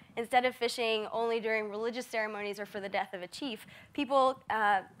times. Instead of fishing only during religious ceremonies or for the death of a chief, people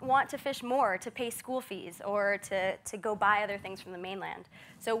want to fish more to pay school fees or to go buy other things from the mainland.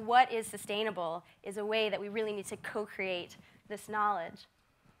 So what is sustainable is a way that we really need to co-create this knowledge.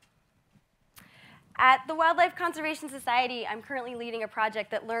 At the Wildlife Conservation Society, I'm currently leading a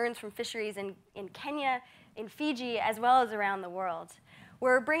project that learns from fisheries in Kenya, in Fiji, as well as around the world.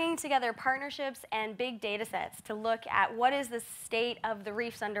 We're bringing together partnerships and big data sets to look at what is the state of the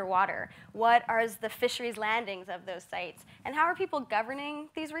reefs underwater, what are the fisheries landings of those sites, and how are people governing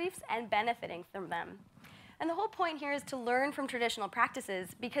these reefs and benefiting from them. And the whole point here is to learn from traditional practices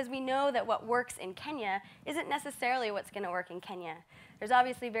because we know that what works in Kenya isn't necessarily what's going to work in Kenya. There's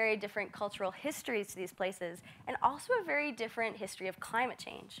obviously very different cultural histories to these places and also a very different history of climate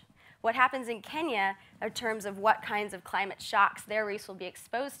change. What happens in Kenya in terms of what kinds of climate shocks their reefs will be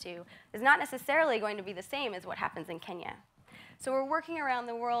exposed to is not necessarily going to be the same as what happens in Kenya. So we're working around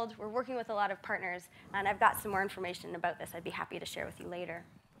the world, we're working with a lot of partners, and I've got some more information about this I'd be happy to share with you later.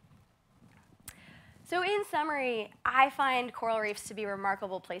 So in summary, I find coral reefs to be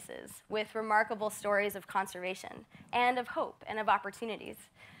remarkable places with remarkable stories of conservation and of hope and of opportunities.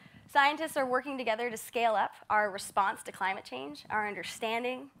 Scientists are working together to scale up our response to climate change, our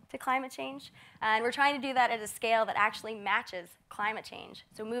understanding to climate change, and we're trying to do that at a scale that actually matches climate change.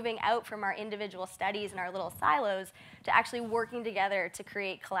 So moving out from our individual studies and our little silos to actually working together to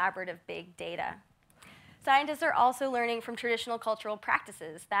create collaborative big data. Scientists are also learning from traditional cultural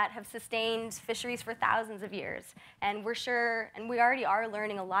practices that have sustained fisheries for thousands of years. And we're sure, and we already are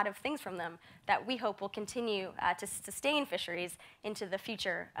learning a lot of things from them that we hope will continue to sustain fisheries into the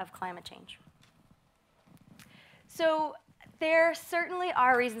future of climate change. So there certainly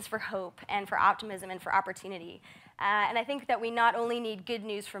are reasons for hope and for optimism and for opportunity. And I think that we not only need good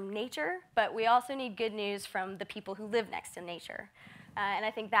news from nature, but we also need good news from the people who live next to nature. And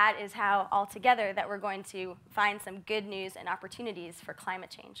I think that is how, altogether, that we're going to find some good news and opportunities for climate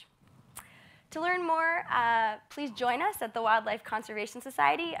change. To learn more, please join us at the Wildlife Conservation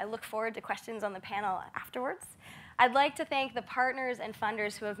Society. I look forward to questions on the panel afterwards. I'd like to thank the partners and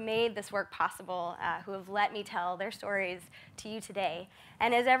funders who have made this work possible, who have let me tell their stories to you today.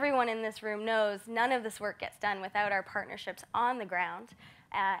 And as everyone in this room knows, none of this work gets done without our partnerships on the ground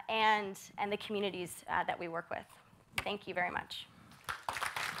and the communities that we work with. Thank you very much.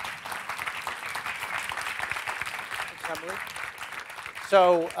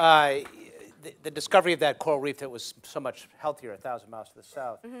 So the discovery of that coral reef that was so much healthier 1,000 miles to the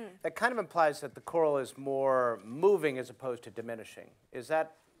south, that kind of implies that the coral is more moving as opposed to diminishing. Is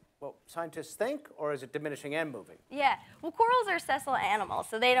that what scientists think, or is it diminishing and moving? Yeah, well, corals are sessile animals,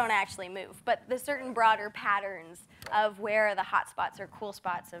 so they don't actually move. But the certain broader patterns of where the hot spots or cool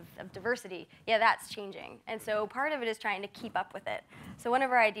spots of diversity, yeah, that's changing. And so part of it is trying to keep up with it. So one of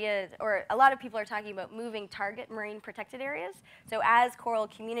our ideas, or a lot of people are talking about moving target marine protected areas. So as coral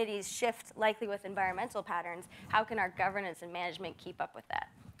communities shift, likely with environmental patterns, how can our governance and management keep up with that?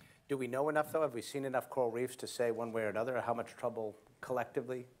 Do we know enough, though? Have we seen enough coral reefs to say one way or another how much trouble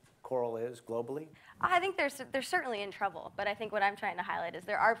collectively coral is globally? I think they're certainly in trouble, but I think what I'm trying to highlight is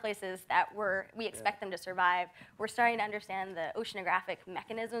there are places that we expect them to survive. We're starting to understand the oceanographic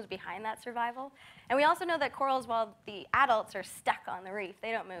mechanisms behind that survival. And we also know that corals, while the adults are stuck on the reef,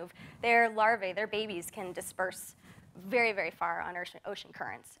 they don't move, their larvae, their babies can disperse very, very far on ocean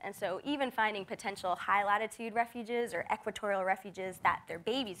currents. And so even finding potential high latitude refuges or equatorial refuges that their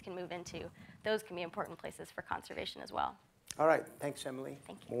babies can move into, those can be important places for conservation as well. All right, thanks, Emily.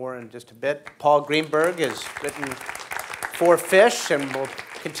 Thank you. More in just a bit. Paul Greenberg has written For Fish, and we'll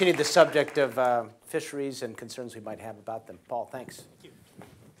continue the subject of fisheries and concerns we might have about them. Paul, thanks. Thank you.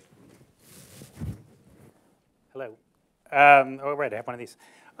 Hello. Oh, right, I have one of these.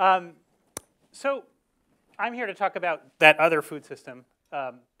 So I'm here to talk about that other food system,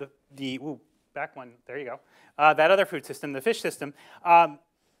 back one, there you go. That other food system, the fish system.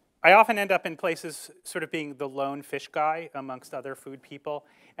 I often end up in places sort of being the lone fish guy amongst other food people.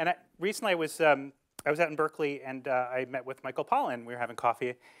 And recently I was out in Berkeley, and I met with Michael Pollan. We were having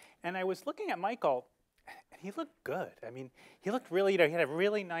coffee. And I was looking at Michael, and he looked good. I mean, he looked really, he had a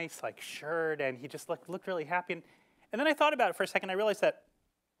really nice shirt, and he just looked really happy. And then I thought about it for a second. I realized that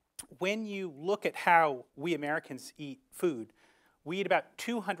when you look at how we Americans eat food, we eat about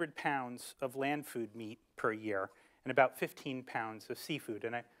 200 pounds of land food meat per year and about 15 pounds of seafood.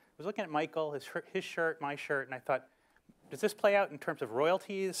 And I was looking at Michael, his shirt, my shirt, and I thought, does this play out in terms of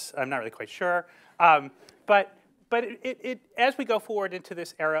royalties? I'm not really quite sure. But as we go forward into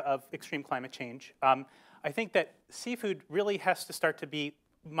this era of extreme climate change, I think that seafood really has to start to be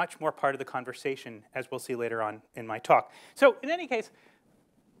much more part of the conversation, as we'll see later on in my talk. So in any case,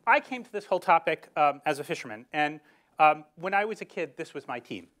 I came to this whole topic as a fisherman. And when I was a kid, this was my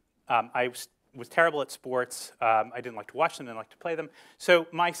team. I was terrible at sports. I didn't like to watch them, didn't like to play them. So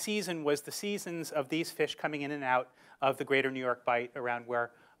my season was the seasons of these fish coming in and out of the greater New York Bight around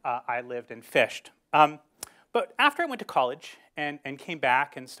where I lived and fished. But after I went to college and came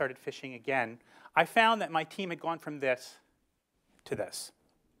back and started fishing again, I found that my team had gone from this to this.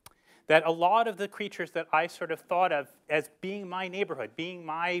 That a lot of the creatures that I sort of thought of as being my neighborhood, being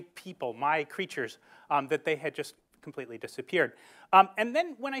my people, my creatures, that they had just completely disappeared. And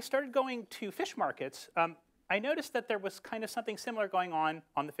then when I started going to fish markets, I noticed that there was kind of something similar going on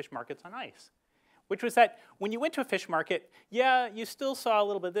the fish markets on ice, which was that when you went to a fish market, yeah, you still saw a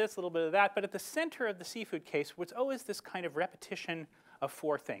little bit of this, a little bit of that, but at the center of the seafood case was always this kind of repetition of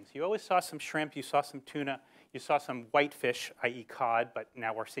four things. You always saw some shrimp, you saw some tuna, you saw some whitefish, i.e. cod, but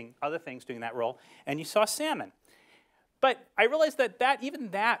now we're seeing other things doing that role, and you saw salmon. But I realized that even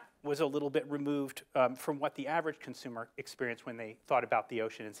that was a little bit removed from what the average consumer experienced when they thought about the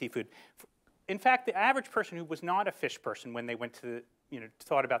ocean and seafood. In fact, the average person who was not a fish person when they went to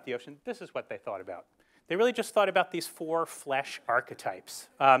thought about the ocean, this is what they thought about. They really just thought about these four flesh archetypes.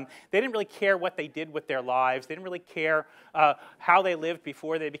 They didn't really care what they did with their lives. They didn't really care how they lived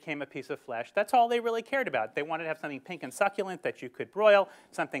before they became a piece of flesh. That's all they really cared about. They wanted to have something pink and succulent that you could broil,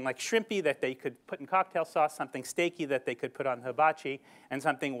 something like shrimpy that they could put in cocktail sauce, something steaky that they could put on hibachi, and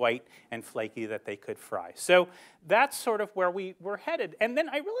something white and flaky that they could fry. So that's sort of where we were headed. And then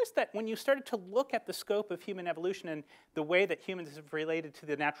I realized that when you started to look at the scope of human evolution and the way that humans have related to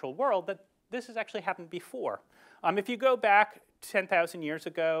the natural world, that this has actually happened before. If you go back 10,000 years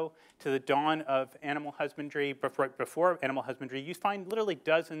ago to the dawn of animal husbandry, before animal husbandry, you find literally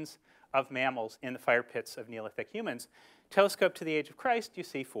dozens of mammals in the fire pits of Neolithic humans. Telescope to the age of Christ, you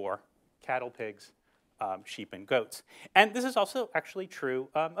see four: cattle, pigs, sheep, and goats. And this is also actually true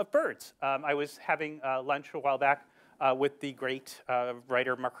of birds. I was having lunch a while back with the great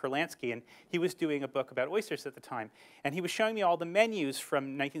writer Mark Kurlansky, and he was doing a book about oysters at the time. And he was showing me all the menus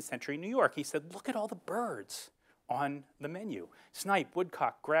from 19th century New York. He said, look at all the birds on the menu: snipe,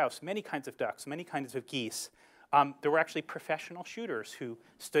 woodcock, grouse, many kinds of ducks, many kinds of geese. There were actually professional shooters who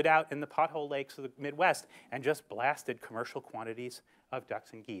stood out in the pothole lakes of the Midwest and just blasted commercial quantities of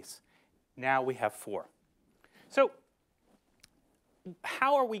ducks and geese. Now we have four. So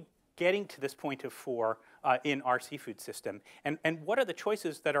how are we getting to this point of four in our seafood system? And what are the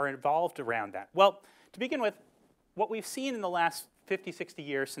choices that are involved around that? Well, to begin with, what we've seen in the last 50, 60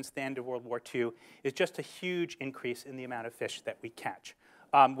 years since the end of World War II is just a huge increase in the amount of fish that we catch.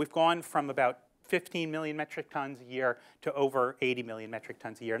 We've gone from about 15 million metric tons a year to over 80 million metric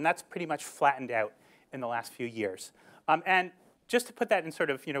tons a year. And that's pretty much flattened out in the last few years. And just to put that in sort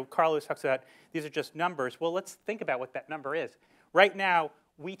of, Carl always talks about these are just numbers. Well, let's think about what that number is. Right now,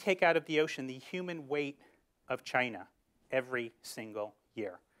 we take out of the ocean the human weight of China every single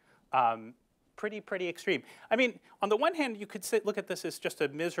year. Pretty extreme. I mean, on the one hand, you could look at this as just a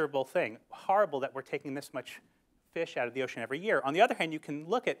miserable thing. Horrible that we're taking this much fish out of the ocean every year. On the other hand, you can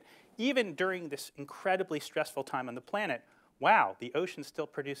look at, even during this incredibly stressful time on the planet, wow, the ocean still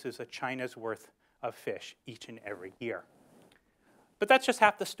produces a China's worth of fish each and every year. But that's just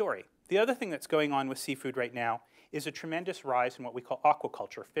half the story. The other thing that's going on with seafood right now is a tremendous rise in what we call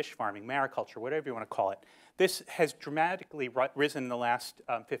aquaculture, fish farming, mariculture, whatever you want to call it. This has dramatically risen in the last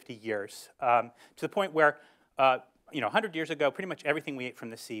 50 years to the point where 100 years ago, pretty much everything we ate from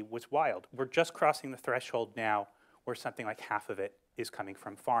the sea was wild. We're just crossing the threshold now where something like half of it is coming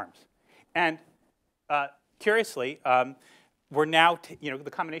from farms. And curiously, we're now,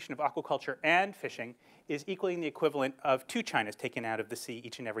 the combination of aquaculture and fishing is equaling the equivalent of 2 Chinas taken out of the sea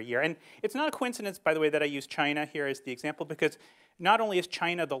each and every year. And it's not a coincidence, by the way, that I use China here as the example, because not only is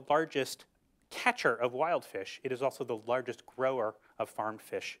China the largest catcher of wild fish, it is also the largest grower of farmed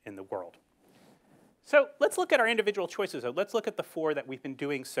fish in the world. So let's look at our individual choices, though. Let's look at the 4 that we've been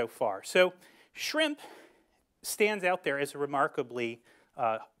doing so far. So shrimp stands out there as a remarkably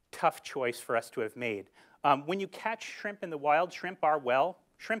tough choice for us to have made. When you catch shrimp in the wild, shrimp are, well,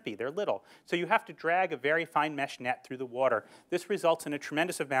 shrimpy. They're little. So you have to drag a very fine mesh net through the water. This results in a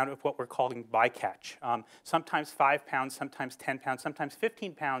tremendous amount of what we're calling bycatch. Sometimes 5 pounds, sometimes 10 pounds, sometimes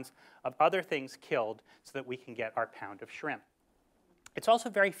 15 pounds of other things killed so that we can get our pound of shrimp. It's also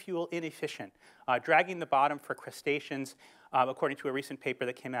very fuel inefficient. Dragging the bottom for crustaceans according to a recent paper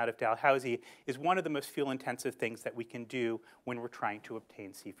that came out of Dalhousie, is one of the most fuel-intensive things that we can do when we're trying to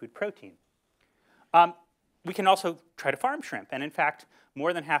obtain seafood protein. We can also try to farm shrimp, and in fact,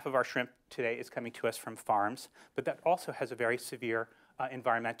 more than half of our shrimp today is coming to us from farms, but that also has a very severe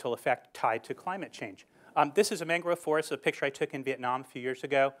environmental effect tied to climate change. This is a mangrove forest, a picture I took in Vietnam a few years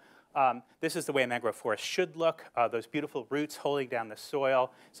ago. This is the way a mangrove forest should look. Those beautiful roots holding down the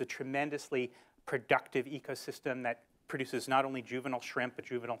soil. It's a tremendously productive ecosystem that produces not only juvenile shrimp, but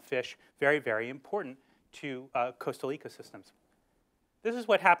juvenile fish. Very, very important to coastal ecosystems. This is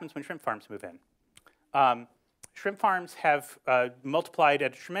what happens when shrimp farms move in. Shrimp farms have multiplied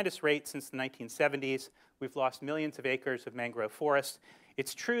at a tremendous rate since the 1970s. We've lost millions of acres of mangrove forest.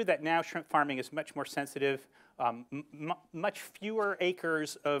 It's true that now shrimp farming is much more sensitive. Much fewer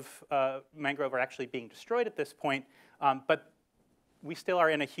acres of mangrove are actually being destroyed at this point, but we still are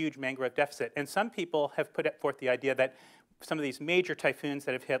in a huge mangrove deficit. And some people have put forth the idea that some of these major typhoons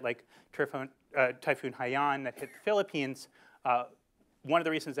that have hit, like Typhoon Haiyan that hit the Philippines, one of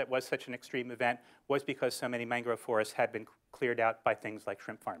the reasons that was such an extreme event was because so many mangrove forests had been cleared out by things like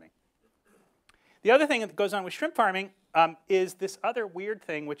shrimp farming. The other thing that goes on with shrimp farming is this other weird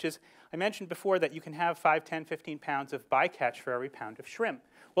thing, which is, I mentioned before that you can have 5, 10, 15 pounds of bycatch for every pound of shrimp.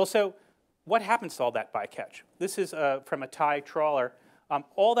 Well, so what happens to all that bycatch? This is from a Thai trawler.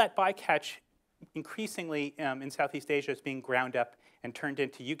 All that bycatch increasingly in Southeast Asia is being ground up and turned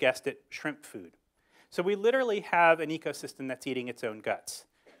into, you guessed it, shrimp food. So we literally have an ecosystem that's eating its own guts,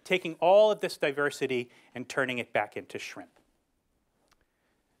 taking all of this diversity and turning it back into shrimp.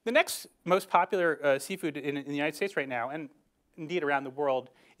 The next most popular seafood in the United States right now, and indeed around the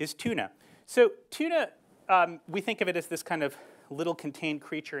world, is tuna. So tuna, we think of it as this kind of little contained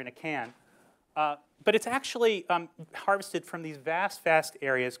creature in a can. But it's actually harvested from these vast, vast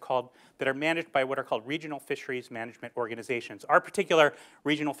areas that are managed by what are called regional fisheries management organizations. Our particular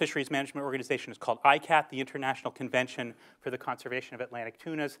regional fisheries management organization is called ICAT, the International Convention for the Conservation of Atlantic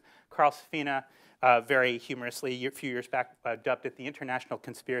Tunas. Carl Safina, very humorously, a few years back, dubbed it the International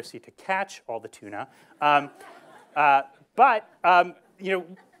Conspiracy to Catch All the Tuna. You know,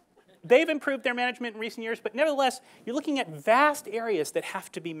 they've improved their management in recent years, but nevertheless, you're looking at vast areas that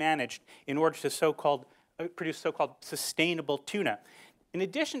have to be managed in order to produce so-called sustainable tuna. In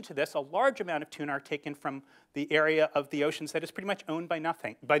addition to this, a large amount of tuna are taken from the area of the oceans that is pretty much owned by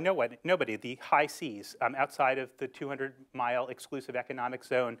nobody, the high seas, outside of the 200-mile exclusive economic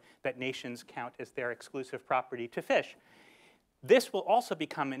zone that nations count as their exclusive property to fish. This will also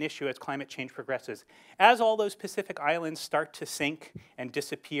become an issue as climate change progresses. As all those Pacific islands start to sink and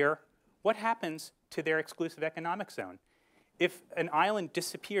disappear, what happens to their exclusive economic zone? If an island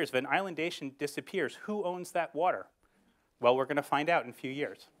disappears, if an islandation disappears, who owns that water? Well, we're going to find out in a few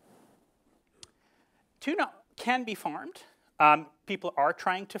years. Tuna can be farmed. People are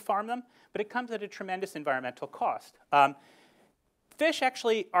trying to farm them, but it comes at a tremendous environmental cost. Fish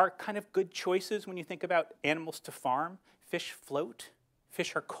actually are kind of good choices when you think about animals to farm. Fish float.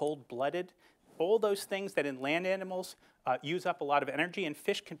 Fish are cold-blooded. All those things that in land animals use up a lot of energy, and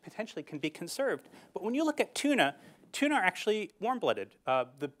fish potentially can be conserved. But when you look at tuna, tuna are actually warm-blooded.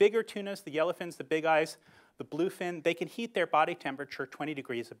 The bigger tunas, the yellowfins, the big eyes, the bluefin, they can heat their body temperature 20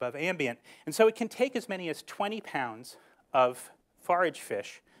 degrees above ambient. And so it can take as many as 20 pounds of forage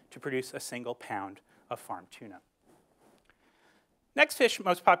fish to produce a single pound of farmed tuna. Next fish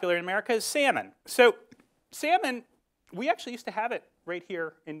most popular in America is salmon. So salmon, we actually used to have it right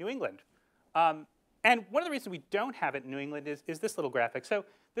here in New England. And one of the reasons we don't have it in New England is this little graphic. So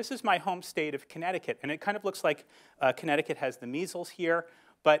this is my home state of Connecticut, and it kind of looks like Connecticut has the measles here.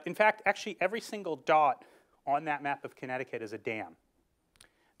 But in fact, actually every single dot on that map of Connecticut is a dam.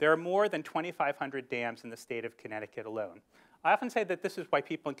 There are more than 2,500 dams in the state of Connecticut alone. I often say that this is why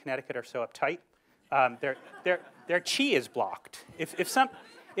people in Connecticut are so uptight. Their chi is blocked.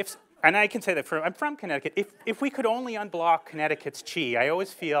 And I can say that I'm from Connecticut. If we could only unblock Connecticut's chi, I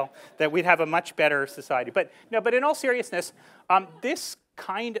always feel that we'd have a much better society. But in all seriousness, this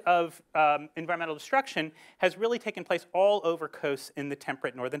kind of environmental destruction has really taken place all over coasts in the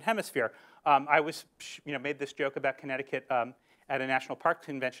temperate northern hemisphere. I made this joke about Connecticut at a national park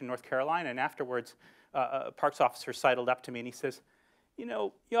convention in North Carolina, and afterwards, a parks officer sidled up to me and he says,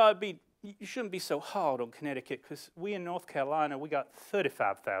 you shouldn't be so hard on Connecticut because we in North Carolina, we got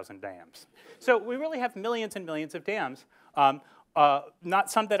 35,000 dams. So we really have millions and millions of dams.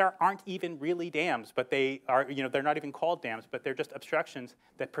 Not some that aren't even really dams, but they are, they're not even called dams, but they're just obstructions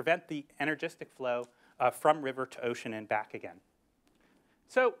that prevent the energistic flow from river to ocean and back again.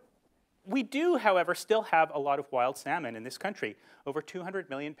 So we do, however, still have a lot of wild salmon in this country. Over 200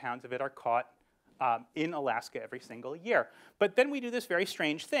 million pounds of it are caught in Alaska every single year. But then we do this very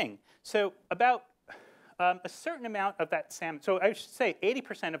strange thing. So about a certain amount of that salmon, so I should say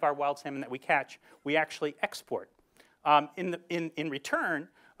 80% of our wild salmon that we catch, we actually export. In return,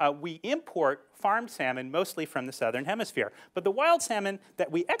 we import farmed salmon, mostly from the southern hemisphere. But the wild salmon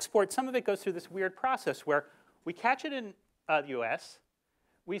that we export, some of it goes through this weird process where we catch it in the US,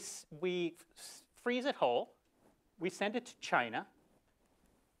 we freeze it whole, we send it to China.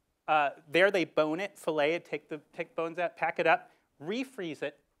 There they bone it, fillet it, take bones out, pack it up, refreeze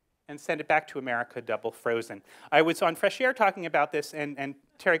it, and send it back to America double frozen. I was on Fresh Air talking about this, and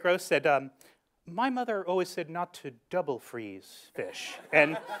Terry Gross said, my mother always said not to double freeze fish.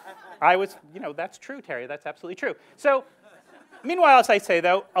 And I was, that's true, Terry, that's absolutely true. So meanwhile, as I say,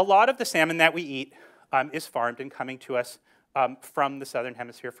 though, a lot of the salmon that we eat is farmed and coming to us from the southern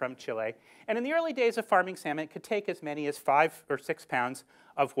hemisphere, from Chile. And in the early days of farming salmon, it could take as many as 5 or 6 pounds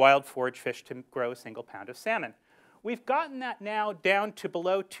of wild forage fish to grow a single pound of salmon. We've gotten that now down to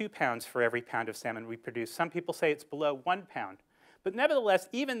below 2 pounds for every pound of salmon we produce. Some people say it's below 1 pound. But nevertheless,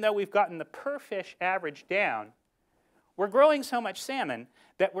 even though we've gotten the per fish average down, we're growing so much salmon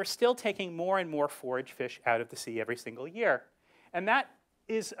that we're still taking more and more forage fish out of the sea every single year. And that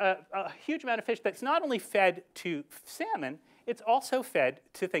is a huge amount of fish that's not only fed to salmon, it's also fed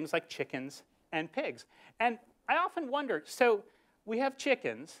to things like chickens and pigs. And I often wonder, so we have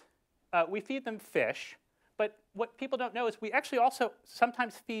chickens, we feed them fish, but what people don't know is we actually also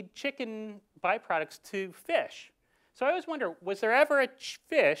sometimes feed chicken byproducts to fish. So I always wonder, was there ever a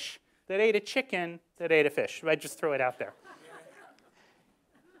fish that ate a chicken that ate a fish? I just throw it out there.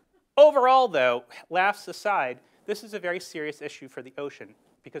 Overall, though, laughs aside, this is a very serious issue for the ocean,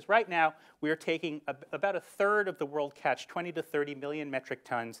 because right now we are taking about 1/3 of the world catch, 20 to 30 million metric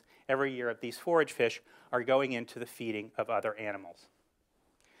tons every year of these forage fish are going into the feeding of other animals.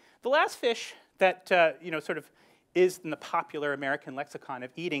 The last fish that sort of is in the popular American lexicon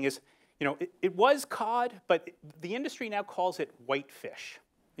of eating is, it was cod, but the industry now calls it whitefish.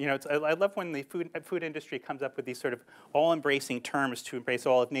 I love when the food industry comes up with these sort of all-embracing terms to embrace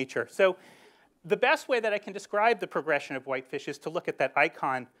all of nature. So the best way that I can describe the progression of whitefish is to look at that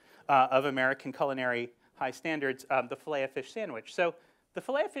icon of American culinary high standards, the Filet-O-Fish sandwich. So the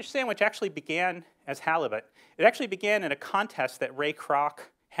Filet-O-Fish sandwich actually began as halibut. It actually began in a contest that Ray Kroc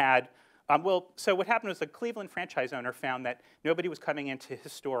had. So what happened was the Cleveland franchise owner found that nobody was coming into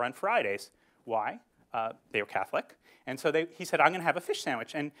his store on Fridays. Why? They were Catholic. And so he said, I'm going to have a fish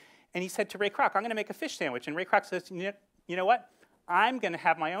sandwich. And he said to Ray Kroc, I'm going to make a fish sandwich. And Ray Kroc says, you know what? I'm going to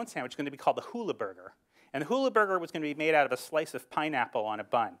have my own sandwich. It's going to be called the hula burger. And the hula burger was going to be made out of a slice of pineapple on a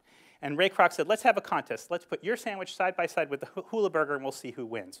bun. And Ray Kroc said, let's have a contest. Let's put your sandwich side by side with the hula burger, and we'll see who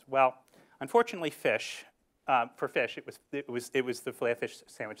wins. Well, unfortunately, for fish, it was the Filet-O-Fish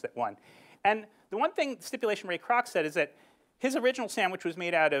sandwich that won. And the one thing, stipulation Ray Kroc said is that his original sandwich was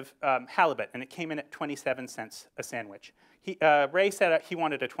made out of halibut, and it came in at 27 cents a sandwich. Ray said he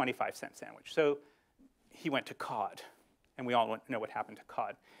wanted a 25-cent sandwich, so he went to cod, and we all know what happened to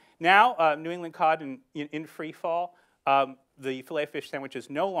cod. Now, New England cod in free fall, the Filet-O-Fish sandwich is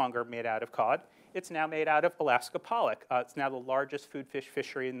no longer made out of cod. It's now made out of Alaska pollock. It's now the largest food fish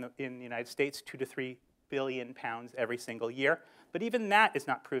fishery in the United States, 2 to 3 billion pounds every single year. But even that is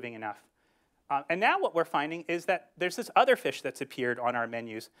not proving enough. And now what we're finding is that there's this other fish that's appeared on our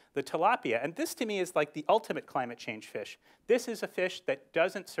menus, the tilapia. And this, to me, is like the ultimate climate change fish. This is a fish that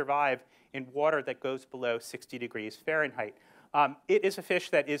doesn't survive in water that goes below 60 degrees Fahrenheit. It is a fish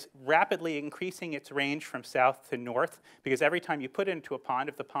that is rapidly increasing its range from south to north, because every time you put it into a pond,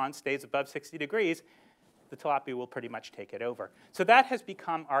 if the pond stays above 60 degrees, the tilapia will pretty much take it over. So that has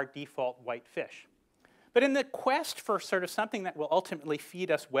become our default white fish. But in the quest for sort of something that will ultimately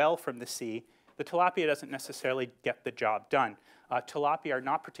feed us well from the sea, the tilapia doesn't necessarily get the job done. Tilapia are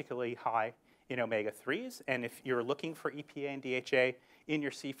not particularly high in omega-3s, and if you're looking for EPA and DHA in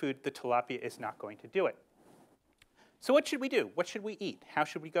your seafood, the tilapia is not going to do it. So what should we do? What should we eat? How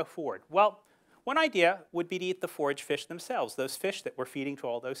should we go forward? Well, one idea would be to eat the forage fish themselves, those fish that we're feeding to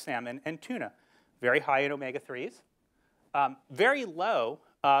all those salmon and tuna. Very high in omega-3s, very low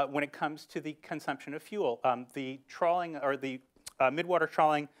when it comes to the consumption of fuel. The trawling or the midwater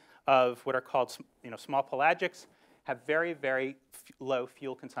trawling of what are called small pelagics have very, very low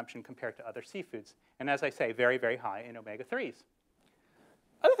fuel consumption compared to other seafoods. And as I say, very, very high in omega-3s.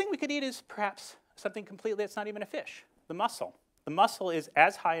 Other thing we could eat is perhaps something completely that's not even a fish, the mussel. The mussel is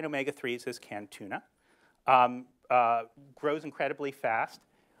as high in omega-3s as canned tuna, grows incredibly fast,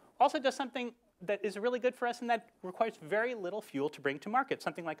 also does something that is really good for us and that requires very little fuel to bring to market,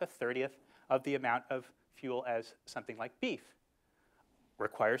 something like 1/30 of the amount of fuel as something like beef.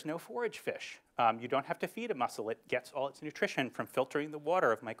 requires no forage fish. You don't have to feed a mussel. It gets all its nutrition from filtering the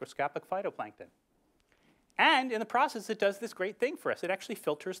water of microscopic phytoplankton. And in the process, it does this great thing for us. It actually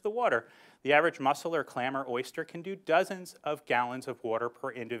filters the water. The average mussel or clam or oyster can do dozens of gallons of water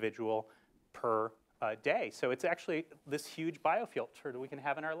per individual per day. So it's actually this huge biofilter that we can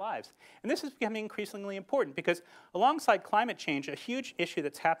have in our lives. And this is becoming increasingly important because alongside climate change, a huge issue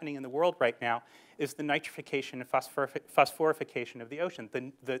that's happening in the world right now is the nitrification and phosphorification of the ocean,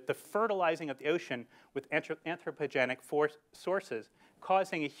 the fertilizing of the ocean with anthropogenic sources,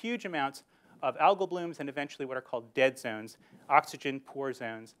 causing a huge amounts of algal blooms and eventually what are called dead zones, oxygen-poor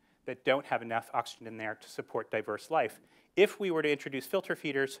zones that don't have enough oxygen in there to support diverse life. If we were to introduce filter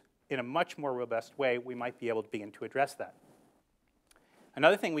feeders in a much more robust way, we might be able to begin to address that.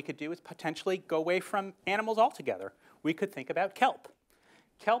 Another thing we could do is potentially go away from animals altogether. We could think about kelp.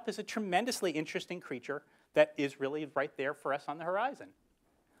 Kelp is a tremendously interesting creature that is really right there for us on the horizon.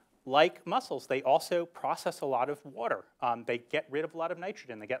 Like mussels, they also process a lot of water. They get rid of a lot of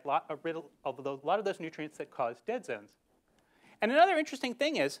nitrogen. They get rid of a lot of those nutrients that cause dead zones. And another interesting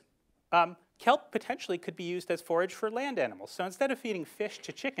thing is kelp potentially could be used as forage for land animals. So instead of feeding fish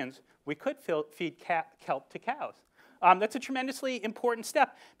to chickens, we could feed kelp to cows. That's a tremendously important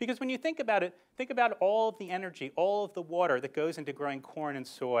step because when you think about it, think about all of the energy, all of the water that goes into growing corn and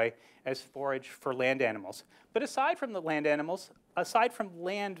soy as forage for land animals. But aside from the land animals, aside from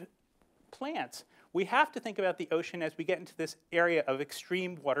land plants, we have to think about the ocean as we get into this area of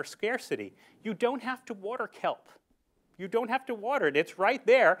extreme water scarcity. You don't have to water kelp. You don't have to water it. It's right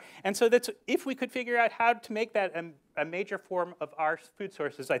there. And so that's, if we could figure out how to make that a major form of our food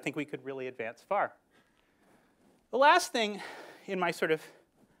sources, I think we could really advance far. The last thing in my sort of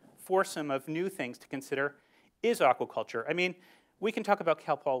foursome of new things to consider is aquaculture. I mean, we can talk about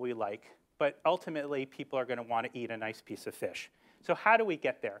kelp all we like, but ultimately people are going to want to eat a nice piece of fish. So how do we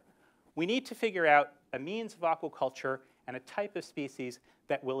get there? We need to figure out a means of aquaculture and a type of species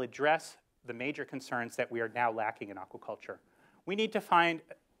that will address the major concerns that we are now lacking in aquaculture. We need to find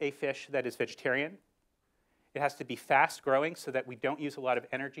a fish that is vegetarian. It has to be fast growing so that we don't use a lot of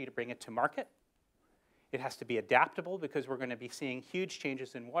energy to bring it to market. It has to be adaptable because we're going to be seeing huge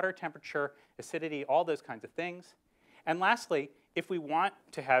changes in water temperature, acidity, all those kinds of things. And lastly, if we want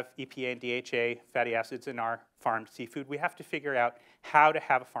to have EPA and DHA fatty acids in our farmed seafood, we have to figure out how to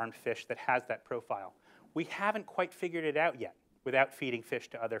have a farmed fish that has that profile. We haven't quite figured it out yet without feeding fish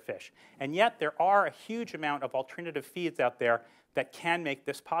to other fish. And yet there are a huge amount of alternative feeds out there that can make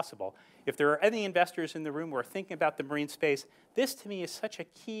this possible. If there are any investors in the room who are thinking about the marine space, this to me is such a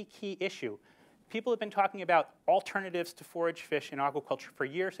key issue. People have been talking about alternatives to forage fish in aquaculture for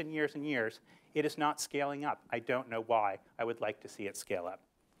years and years and years. It is not scaling up. I don't know why. I would like to see it scale up.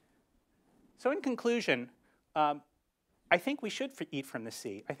 So in conclusion, I think we should eat from the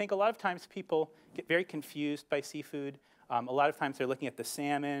sea. I think a lot of times people get very confused by seafood. A lot of times they're looking at the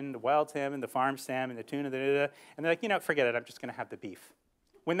salmon, the wild salmon, the farm salmon, the tuna, and they're like, you know, forget it, I'm just going to have the beef.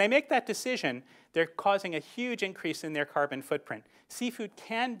 When they make that decision, they're causing a huge increase in their carbon footprint. Seafood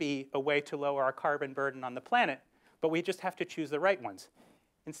can be a way to lower our carbon burden on the planet, but we just have to choose the right ones.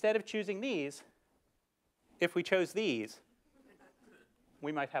 Instead of choosing these, if we chose these,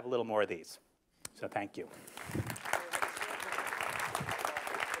 we might have a little more of these. So thank you.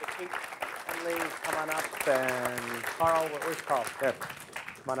 Emily, come on up, and Carl, where's Carl? There,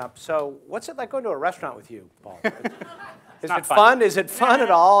 come on up. So what's it like going to a restaurant with you, Paul? Is it fun? Is it fun at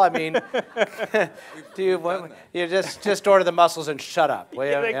all? I mean, do you just order the mussels and shut up? Will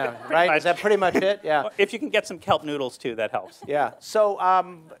you? Yeah, right? Much. Is that pretty much it? Yeah. Well, if you can get some kelp noodles too, that helps. Yeah. So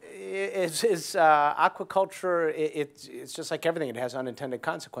is aquaculture? It's just like everything. It has unintended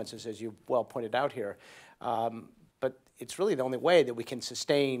consequences, as you well pointed out here. But it's really the only way that we can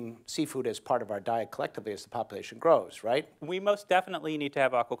sustain seafood as part of our diet collectively as the population grows, right? We most definitely need to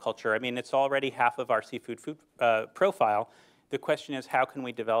have aquaculture. I mean, it's already half of our seafood profile. The question is, how can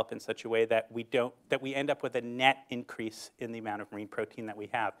we develop in such a way that we end up with a net increase in the amount of marine protein that we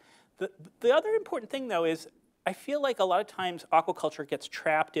have? The other important thing, though, is I feel like a lot of times aquaculture gets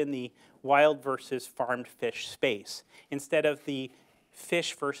trapped in the wild versus farmed fish space instead of the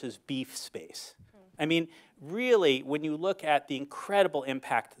fish versus beef space. I mean, really, when you look at the incredible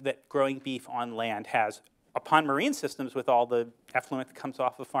impact that growing beef on land has upon marine systems with all the effluent that comes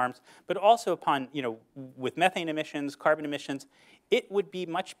off of farms, but also upon, with methane emissions, carbon emissions, it would be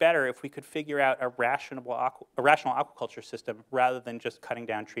much better if we could figure out a rational aquaculture system rather than just cutting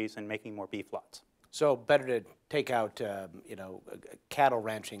down trees and making more beef lots. So better to take out, cattle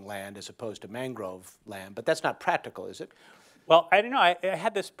ranching land as opposed to mangrove land, but that's not practical, is it? Well, I don't know. I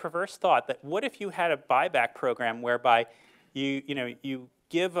had this perverse thought that what if you had a buyback program whereby you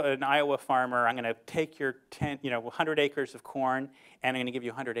give an Iowa farmer, I'm going to take your 100 acres of corn, and I'm going to give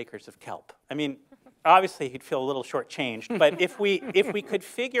you 100 acres of kelp. I mean, obviously he'd feel a little shortchanged, but if we could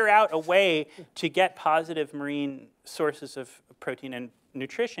figure out a way to get positive marine sources of protein and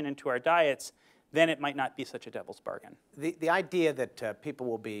nutrition into our diets, then it might not be such a devil's bargain. The idea that people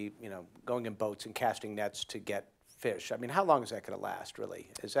will be, going in boats and casting nets to get fish, I mean, how long is that going to last, really?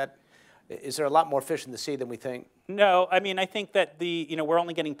 Is there a lot more fish in the sea than we think? No, I mean, I think that we're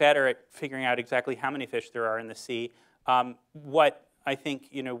only getting better at figuring out exactly how many fish there are in the sea. What I think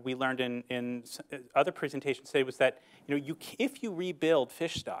we learned in other presentations today was that if you rebuild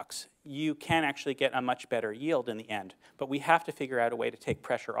fish stocks, you can actually get a much better yield in the end. But we have to figure out a way to take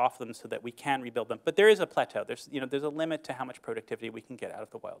pressure off them so that we can rebuild them. But there is a plateau. There's a limit to how much productivity we can get out of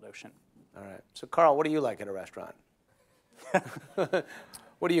the wild ocean. All right. So Carl, what do you like at a restaurant?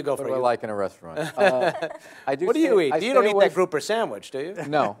 What do you go for? What do I like in a restaurant? What do you eat? You don't eat that grouper sandwich, do you?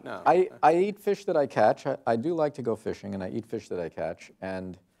 No. No. I eat fish that I catch. I do like to go fishing, and I eat fish that I catch.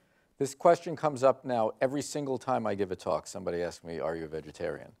 And this question comes up now every single time I give a talk. Somebody asks me, are you a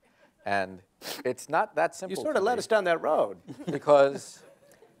vegetarian? And it's not that simple. You sort of led us down that road. Because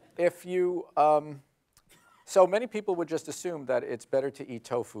if you, so many people would just assume that it's better to eat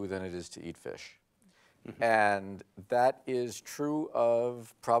tofu than it is to eat fish. Mm-hmm. And that is true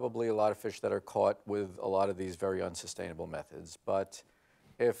of probably a lot of fish that are caught with a lot of these very unsustainable methods. But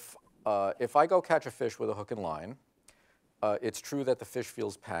if I go catch a fish with a hook and line, it's true that the fish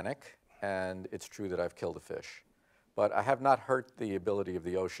feels panic, and it's true that I've killed a fish. But I have not hurt the ability of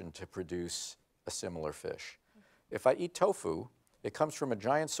the ocean to produce a similar fish. If I eat tofu, it comes from a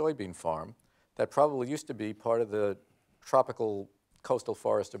giant soybean farm that probably used to be part of the tropical coastal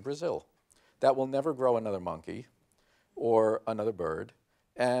forest of Brazil. That will never grow another monkey or another bird,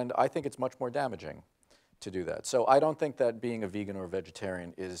 and I think it's much more damaging to do that. So I don't think that being a vegan or a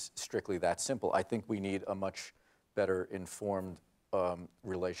vegetarian is strictly that simple. I think we need a much better informed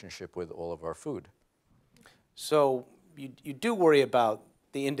relationship with all of our food. So you do worry about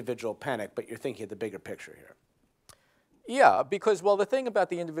the individual panic, but you're thinking of the bigger picture here. Yeah, because, well, the thing about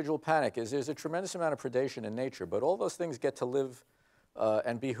the individual panic is there's a tremendous amount of predation in nature, but all those things get to live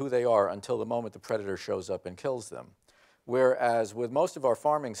and be who they are until the moment the predator shows up and kills them. Whereas with most of our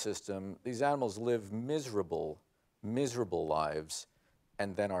farming system, these animals live miserable, miserable lives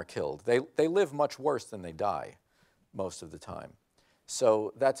and then are killed. They live much worse than they die most of the time.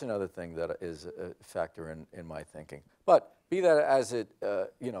 So that's another thing that is a factor in my thinking. But be that as it,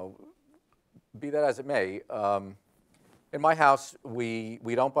 be that as it may, in my house we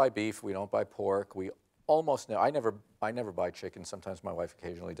don't buy beef, we don't buy pork, we almost never, I never buy chicken. Sometimes my wife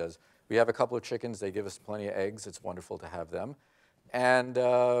occasionally does. We have a couple of chickens. They give us plenty of eggs. It's wonderful to have them. And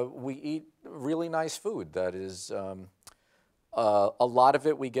we eat really nice food. That is, a lot of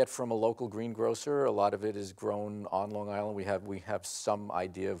it we get from a local greengrocer. A lot of it is grown on Long Island. We have some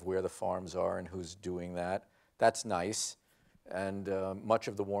idea of where the farms are and who's doing that. That's nice. And much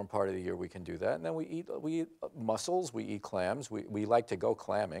of the warm part of the year we can do that. And then we eat mussels. We eat clams. We like to go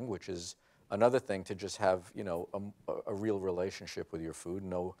clamming, which is another thing to just have, a real relationship with your food,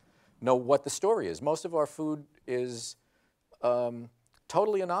 know what the story is. Most of our food is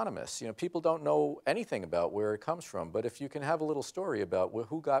totally anonymous. People don't know anything about where it comes from. But if you can have a little story about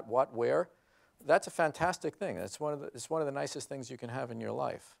who got what where, that's a fantastic thing. It's one of the nicest things you can have in your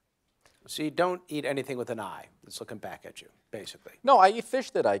life. So you don't eat anything with an eye that's looking back at you, basically. No, I eat fish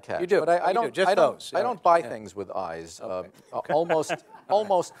that I catch. You do. But I don't. Just those. I don't buy things with eyes. Okay.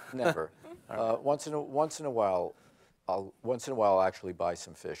 Almost never. Once in a while, I'll actually buy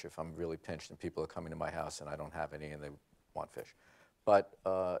some fish if I'm really pinched and people are coming to my house and I don't have any and they want fish. But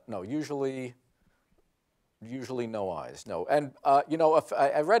no, usually no eyes. No, and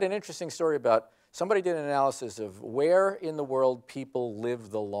I read an interesting story about somebody did an analysis of where in the world people live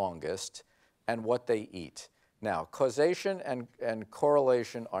the longest and what they eat. Now, causation and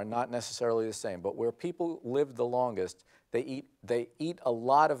correlation are not necessarily the same, but where people live the longest, they eat a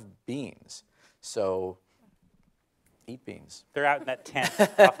lot of beans. So eat beans. They're out in that tent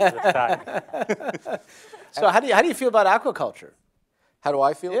off to the side. So how do you feel about aquaculture? How do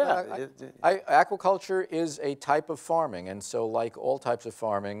I feel about Yeah. it? Aquaculture is a type of farming, and so like all types of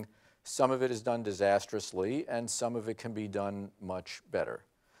farming, some of it is done disastrously, and some of it can be done much better.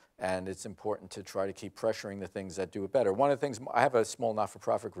 And it's important to try to keep pressuring the things that do it better. One of the things, I have a small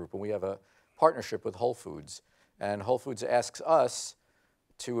not-for-profit group, and we have a partnership with Whole Foods. And Whole Foods asks us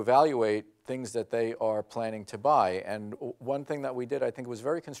to evaluate things that they are planning to buy. And one thing that we did, I think was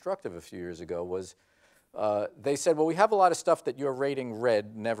very constructive a few years ago, was they said, well, we have a lot of stuff that you're rating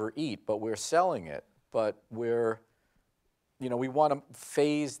red, never eat, but we're selling it. But we're you know, we want to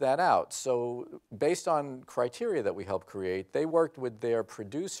phase that out. So based on criteria that we helped create, they worked with their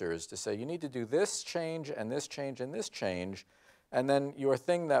producers to say, you need to do this change and this change and this change, and then your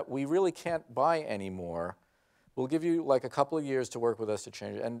thing that we really can't buy anymore, we'll give you like a couple of years to work with us to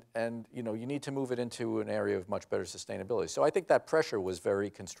change it, and you know, you need to move it into an area of much better sustainability. So I think that pressure was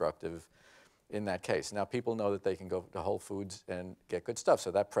very constructive in that case. Now people know that they can go to Whole Foods and get good stuff, so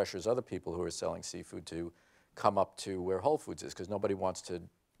that pressures other people who are selling seafood to come up to where Whole Foods is, because nobody wants to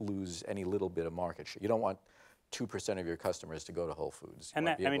lose any little bit of market share. You don't want 2% of your customers to go to Whole Foods. You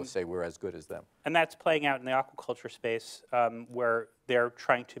want to be able to say we're as good as them. And that's playing out in the aquaculture space, where they're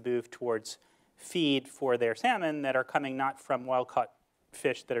trying to move towards feed for their salmon that are coming not from wild-caught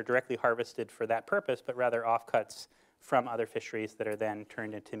fish that are directly harvested for that purpose, but rather offcuts from other fisheries that are then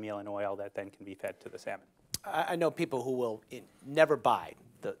turned into meal and oil that then can be fed to the salmon. I know people who will never buy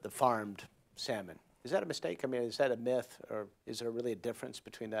the farmed salmon. Is that a mistake? I mean, is that a myth, or is there really a difference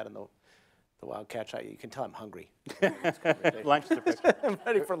between that and the wild catch? You can tell I'm hungry. Lunch is a I'm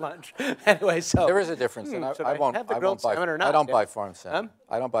ready for lunch. Anyway, so there is a difference, and I won't buy. I don't buy farm salmon.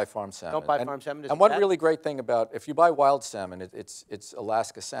 I don't buy farm salmon. Don't buy farm salmon. And one really great thing about if you buy wild salmon, it's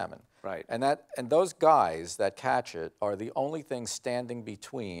Alaska salmon. Right. And those guys that catch it are the only thing standing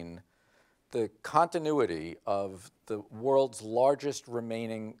between the continuity of the world's largest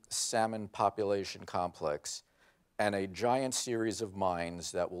remaining salmon population complex and a giant series of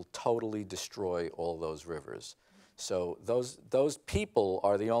mines that will totally destroy all those rivers. So those people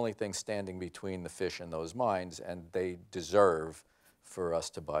are the only thing standing between the fish and those mines, and they deserve for us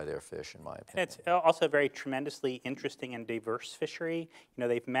to buy their fish, in my opinion. And it's also a very tremendously interesting and diverse fishery. You know,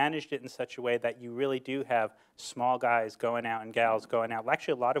 they've managed it in such a way that you really do have small guys going out and gals going out.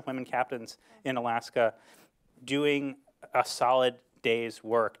 Actually, a lot of women captains in Alaska doing a solid day's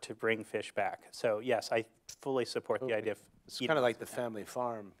work to bring fish back. So yes, I fully support the idea of it's kind of like the family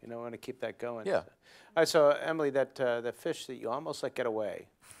farm. You know, I want to keep that going. Yeah. All right, so Emily, that fish that you almost let get away,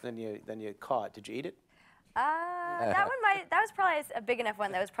 then you caught. Did you eat it? That was probably a big enough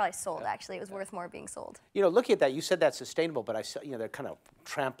one that was probably sold, actually. It was worth more being sold. You know, looking at that, you said that's sustainable, but I saw, you know, they're kind of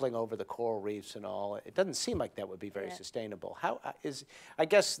trampling over the coral reefs and all. It doesn't seem like that would be very sustainable. I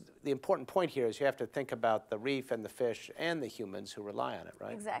guess the important point here is you have to think about the reef and the fish and the humans who rely on it,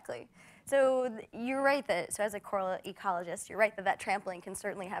 right? Exactly. So you're right so as a coral ecologist, you're right that trampling can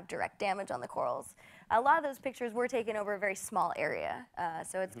certainly have direct damage on the corals. A lot of those pictures were taken over a very small area.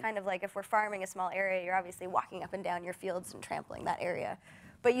 So it's kind of like if we're farming a small area, you're obviously walking up and down your fields and trampling that area.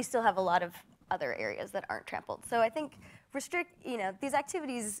 But you still have a lot of other areas that aren't trampled. So I think these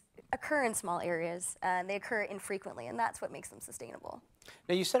activities occur in small areas, and they occur infrequently, and that's what makes them sustainable.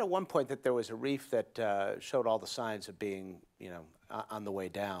 Now, you said at one point that there was a reef that showed all the signs of being, on the way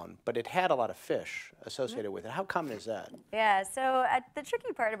down, but it had a lot of fish associated with it. How common is that? Yeah, so the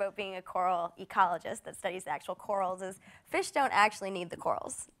tricky part about being a coral ecologist that studies the actual corals is fish don't actually need the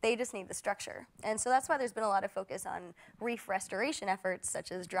corals. They just need the structure. And so that's why there's been a lot of focus on reef restoration efforts,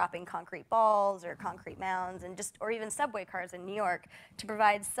 such as dropping concrete balls or concrete mounds, or even subway cars in New York to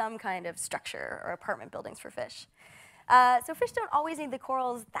provide some kind of structure or apartment buildings for fish. So fish don't always need the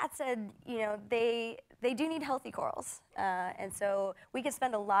corals. That said, they do need healthy corals. And so we can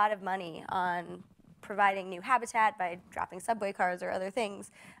spend a lot of money on providing new habitat by dropping subway cars or other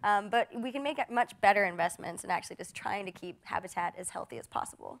things. But we can make much better investments in actually just trying to keep habitat as healthy as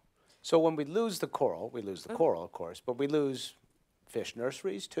possible. So when we lose the coral, we lose the coral, of course, but we lose fish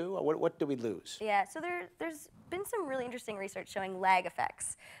nurseries too? What do we lose? Yeah, so there's been some really interesting research showing lag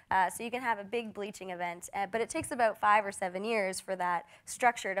effects. So you can have a big bleaching event, but it takes about 5 or 7 years for that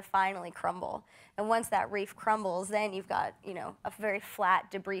structure to finally crumble. And once that reef crumbles, then you've got a very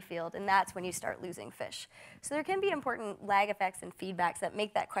flat debris field, and that's when you start losing fish. So there can be important lag effects and feedbacks that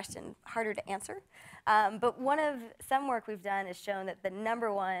make that question harder to answer. But some work we've done has shown that the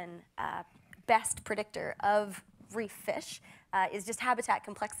 #1 best predictor of reef fish is just habitat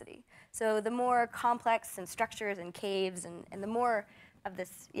complexity. So the more complex and structures and caves and the more of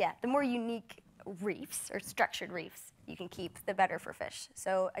this, the more unique reefs or structured reefs you can keep, the better for fish.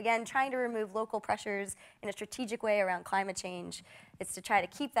 So again, trying to remove local pressures in a strategic way around climate change is to try to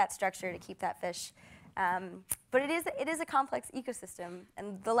keep that structure, to keep that fish. But it is a complex ecosystem.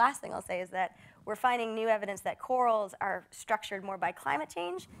 And the last thing I'll say is that we're finding new evidence that corals are structured more by climate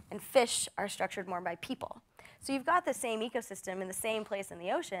change and fish are structured more by people. So you've got the same ecosystem in the same place in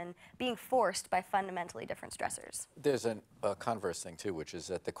the ocean being forced by fundamentally different stressors. There's a converse thing too, which is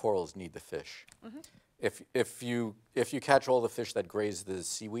that the corals need the fish. Mm-hmm. If you catch all the fish that graze the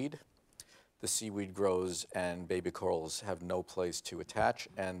seaweed grows and baby corals have no place to attach,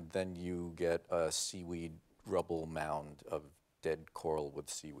 and then you get a seaweed rubble mound of dead coral with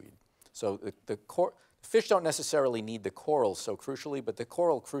seaweed. So the fish don't necessarily need the coral so crucially, but the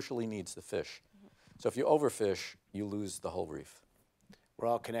coral crucially needs the fish. So if you overfish, you lose the whole reef. We're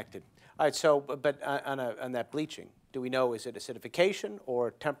all connected. All right, so, but on that bleaching, do we know, is it acidification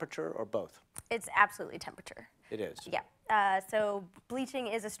or temperature or both? It's absolutely temperature. It is. Yeah. So bleaching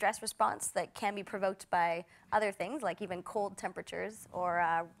is a stress response that can be provoked by other things, like even cold temperatures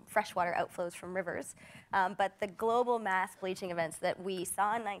or freshwater outflows from rivers. But the global mass bleaching events that we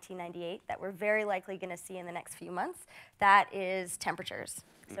saw in 1998 that we're very likely going to see in the next few months, that is temperatures.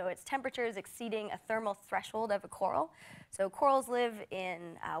 So it's temperatures exceeding a thermal threshold of a coral. So corals live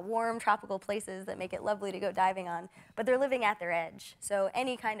in warm tropical places that make it lovely to go diving on, but they're living at their edge. So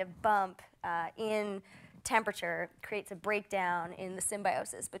any kind of bump in temperature creates a breakdown in the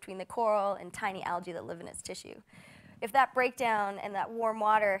symbiosis between the coral and tiny algae that live in its tissue. If that breakdown and that warm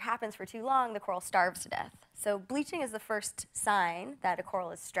water happens for too long, the coral starves to death. So bleaching is the first sign that a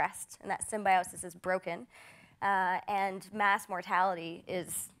coral is stressed and that symbiosis is broken. And mass mortality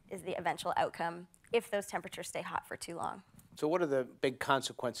is the eventual outcome if those temperatures stay hot for too long. So what are the big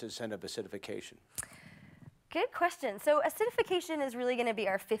consequences then of acidification? Good question. So acidification is really going to be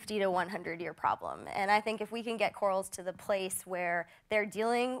our 50 to 100-year problem. And I think if we can get corals to the place where they're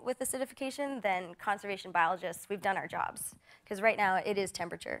dealing with acidification, then conservation biologists, we've done our jobs. Because right now it is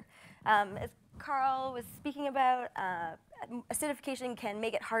temperature. As Carl was speaking about, acidification can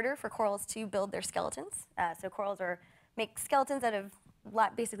make it harder for corals to build their skeletons. So corals make skeletons out of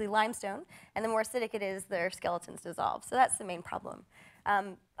basically limestone, and the more acidic it is, their skeletons dissolve. So that's the main problem.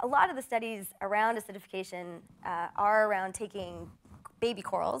 A lot of the studies around acidification are around taking baby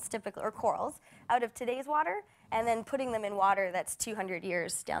corals, or corals, out of today's water and then putting them in water that's 200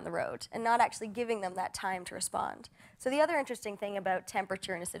 years down the road and not actually giving them that time to respond. So the other interesting thing about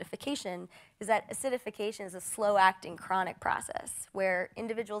temperature and acidification is that acidification is a slow-acting chronic process where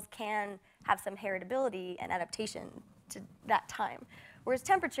individuals can have some heritability and adaptation to that time. Whereas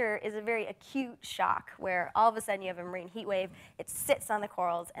temperature is a very acute shock where all of a sudden you have a marine heat wave, it sits on the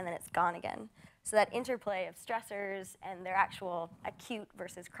corals, and then it's gone again. So that interplay of stressors and their actual acute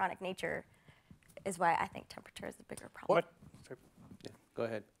versus chronic nature is why I think temperature is a bigger problem. Yeah, go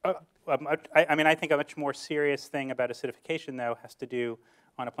ahead. I mean, I think a much more serious thing about acidification, though, has to do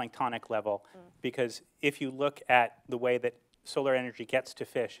on a planktonic level. Because if you look at the way that solar energy gets to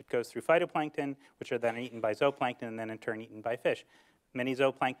fish, it goes through phytoplankton, which are then eaten by zooplankton, and then in turn eaten by fish. Many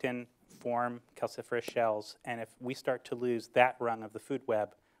zooplankton form calciferous shells, and if we start to lose that rung of the food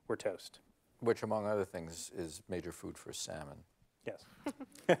web, we're toast. Which, among other things, is major food for salmon. Yes.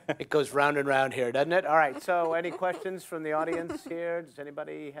 It goes round and round here, doesn't it? All right, so any questions from the audience here? Does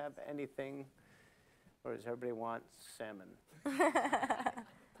anybody have anything? Or does everybody want salmon?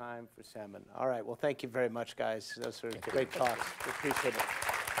 Time for salmon. All right, well, thank you very much, guys. Those were great talks. We appreciate it.